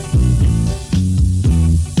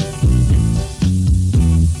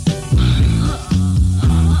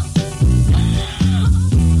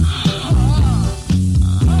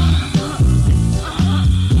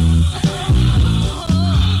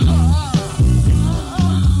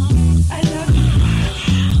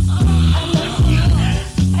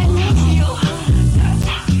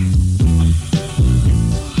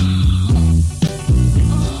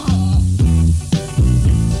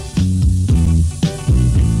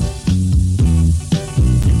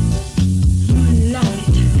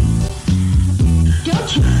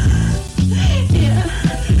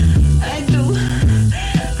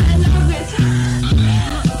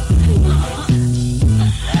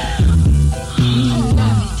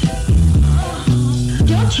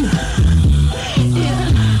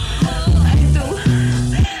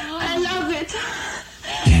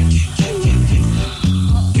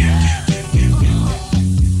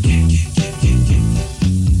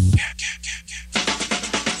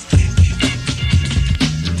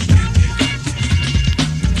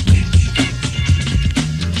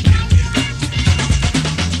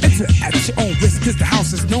 Cause the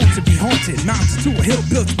house is known to be haunted. Mounted to a hill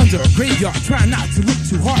built under a graveyard. Try not to look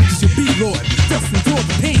too hard, cause you'll be Lord. Just endure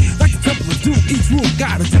the pain, like the temple of doom. Each room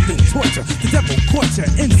got a tempting torture. The devil caught you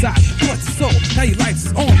inside, thoughts your soul. Now your life is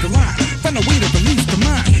on the line. Find a way to release the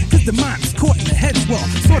mind, cause the mind is caught in the head swell.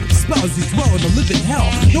 Sort of spells you dwell in a living hell.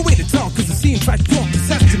 No way to tell, cause it seems like you're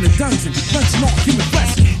possessed in a dungeon. Lunching off human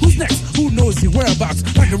flesh. Who's next? Who knows your whereabouts?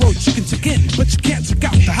 Like a road you can check in, but you can't check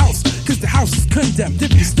out the house, cause the house is condemned.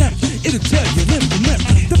 If you stem, it'll tell you limb from limb.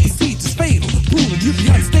 The procedure is fatal, proving you be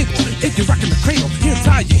unstable. If you're rocking the cradle, he'll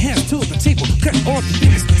tie your hands to the table. Cut off your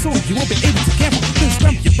fingers so you won't be able to gamble. Then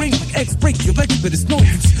stump your brain like eggs, break your legs, but it's no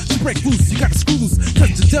use to break loose. You gotta screw loose,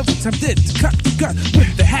 cause the devil tempted to cut the gut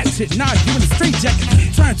with the hatchet. Now you're in a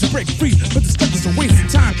straitjacket, trying to break free, but the struggle's a waste of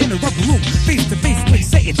time in a rubber room, face to face with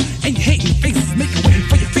Satan. And you hating faces, make a waiting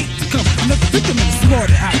for your feet to come. Another victim in the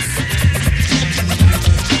slaughterhouse.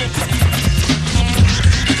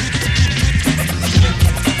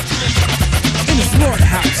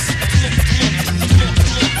 Slaughterhouse.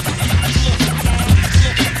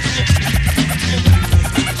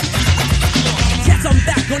 Yes, I'm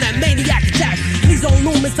back on that maniac attack. Please don't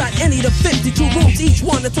loom inside any of the 52 rooms. Each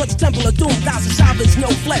one a torch temple of doom. Thousand salvage, no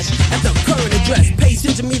flesh. At the current address,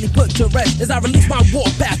 patience immediately put to rest as I release my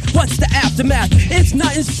warpath. What's the aftermath? It's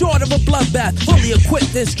nothing short of a bloodbath. Fully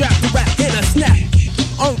equipped and strapped to rap in a snap.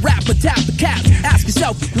 Unwrap or tap the cap. Ask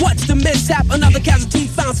yourself, what's the mishap? Another casualty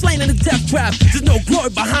found slain in a death trap. There's no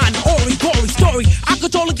glory behind the gory story. I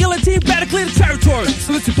control the guillotine, better clear the territory.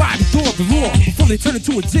 So let your body door the roar before they turn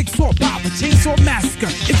into a jigsaw, bob, a chainsaw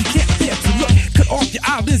massacre. If you can't bear to look, cut off your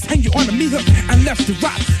eyelids, hang you on a meat hook, and left to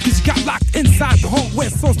rot. Cause you got locked inside the hole where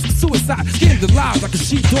it's source to suicide. Skinned alive like a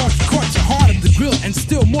sheepdog, you caught your heart at the grill, and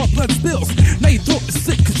still more blood spills. Now your throat is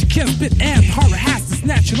sick cause you can't spit, and horror has to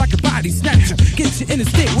snatch you like a body snatcher. Get you in a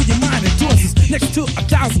state where your mind endorses next to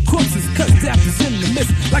 1,000 corpses, cause death is in the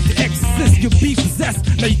mist. Like the exorcist, you'll be possessed.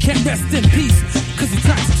 Now you can't rest in peace, cause you're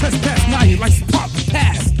trying to trespass. Now your life's part of the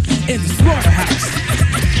past in the slaughterhouse.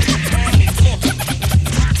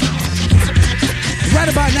 Right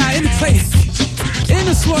about now, in the place, in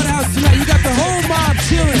the slaughterhouse tonight, you got the whole mob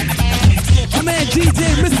chilling. My man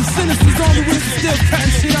DJ Mr. Sinister's on the wheel, still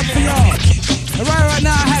cutting shit up for y'all. And right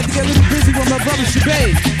now, I had to get a little busy with my brother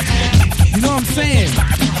Shabay. You know what I'm saying?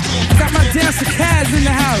 I got my dancer Kaz in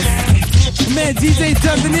the house. My man DJ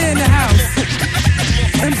Dozen in the house.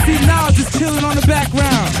 MC Now just chilling on the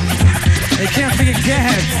background. They can't figure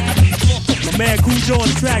Gabs. My man Cujo on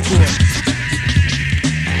the track board.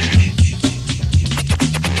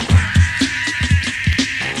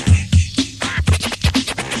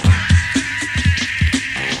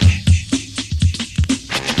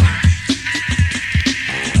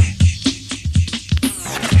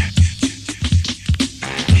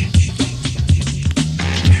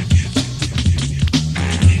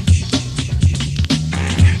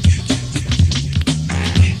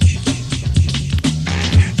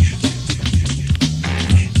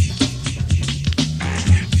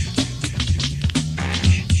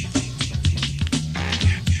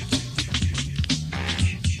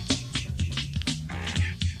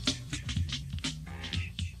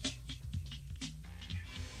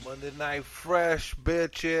 Monday Night Fresh,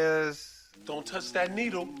 bitches. Don't touch that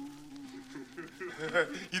needle.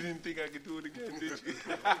 You didn't think I could do it again, did you?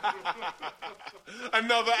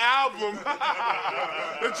 Another album.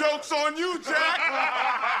 The joke's on you, Jack.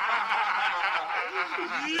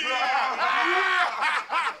 Yeah.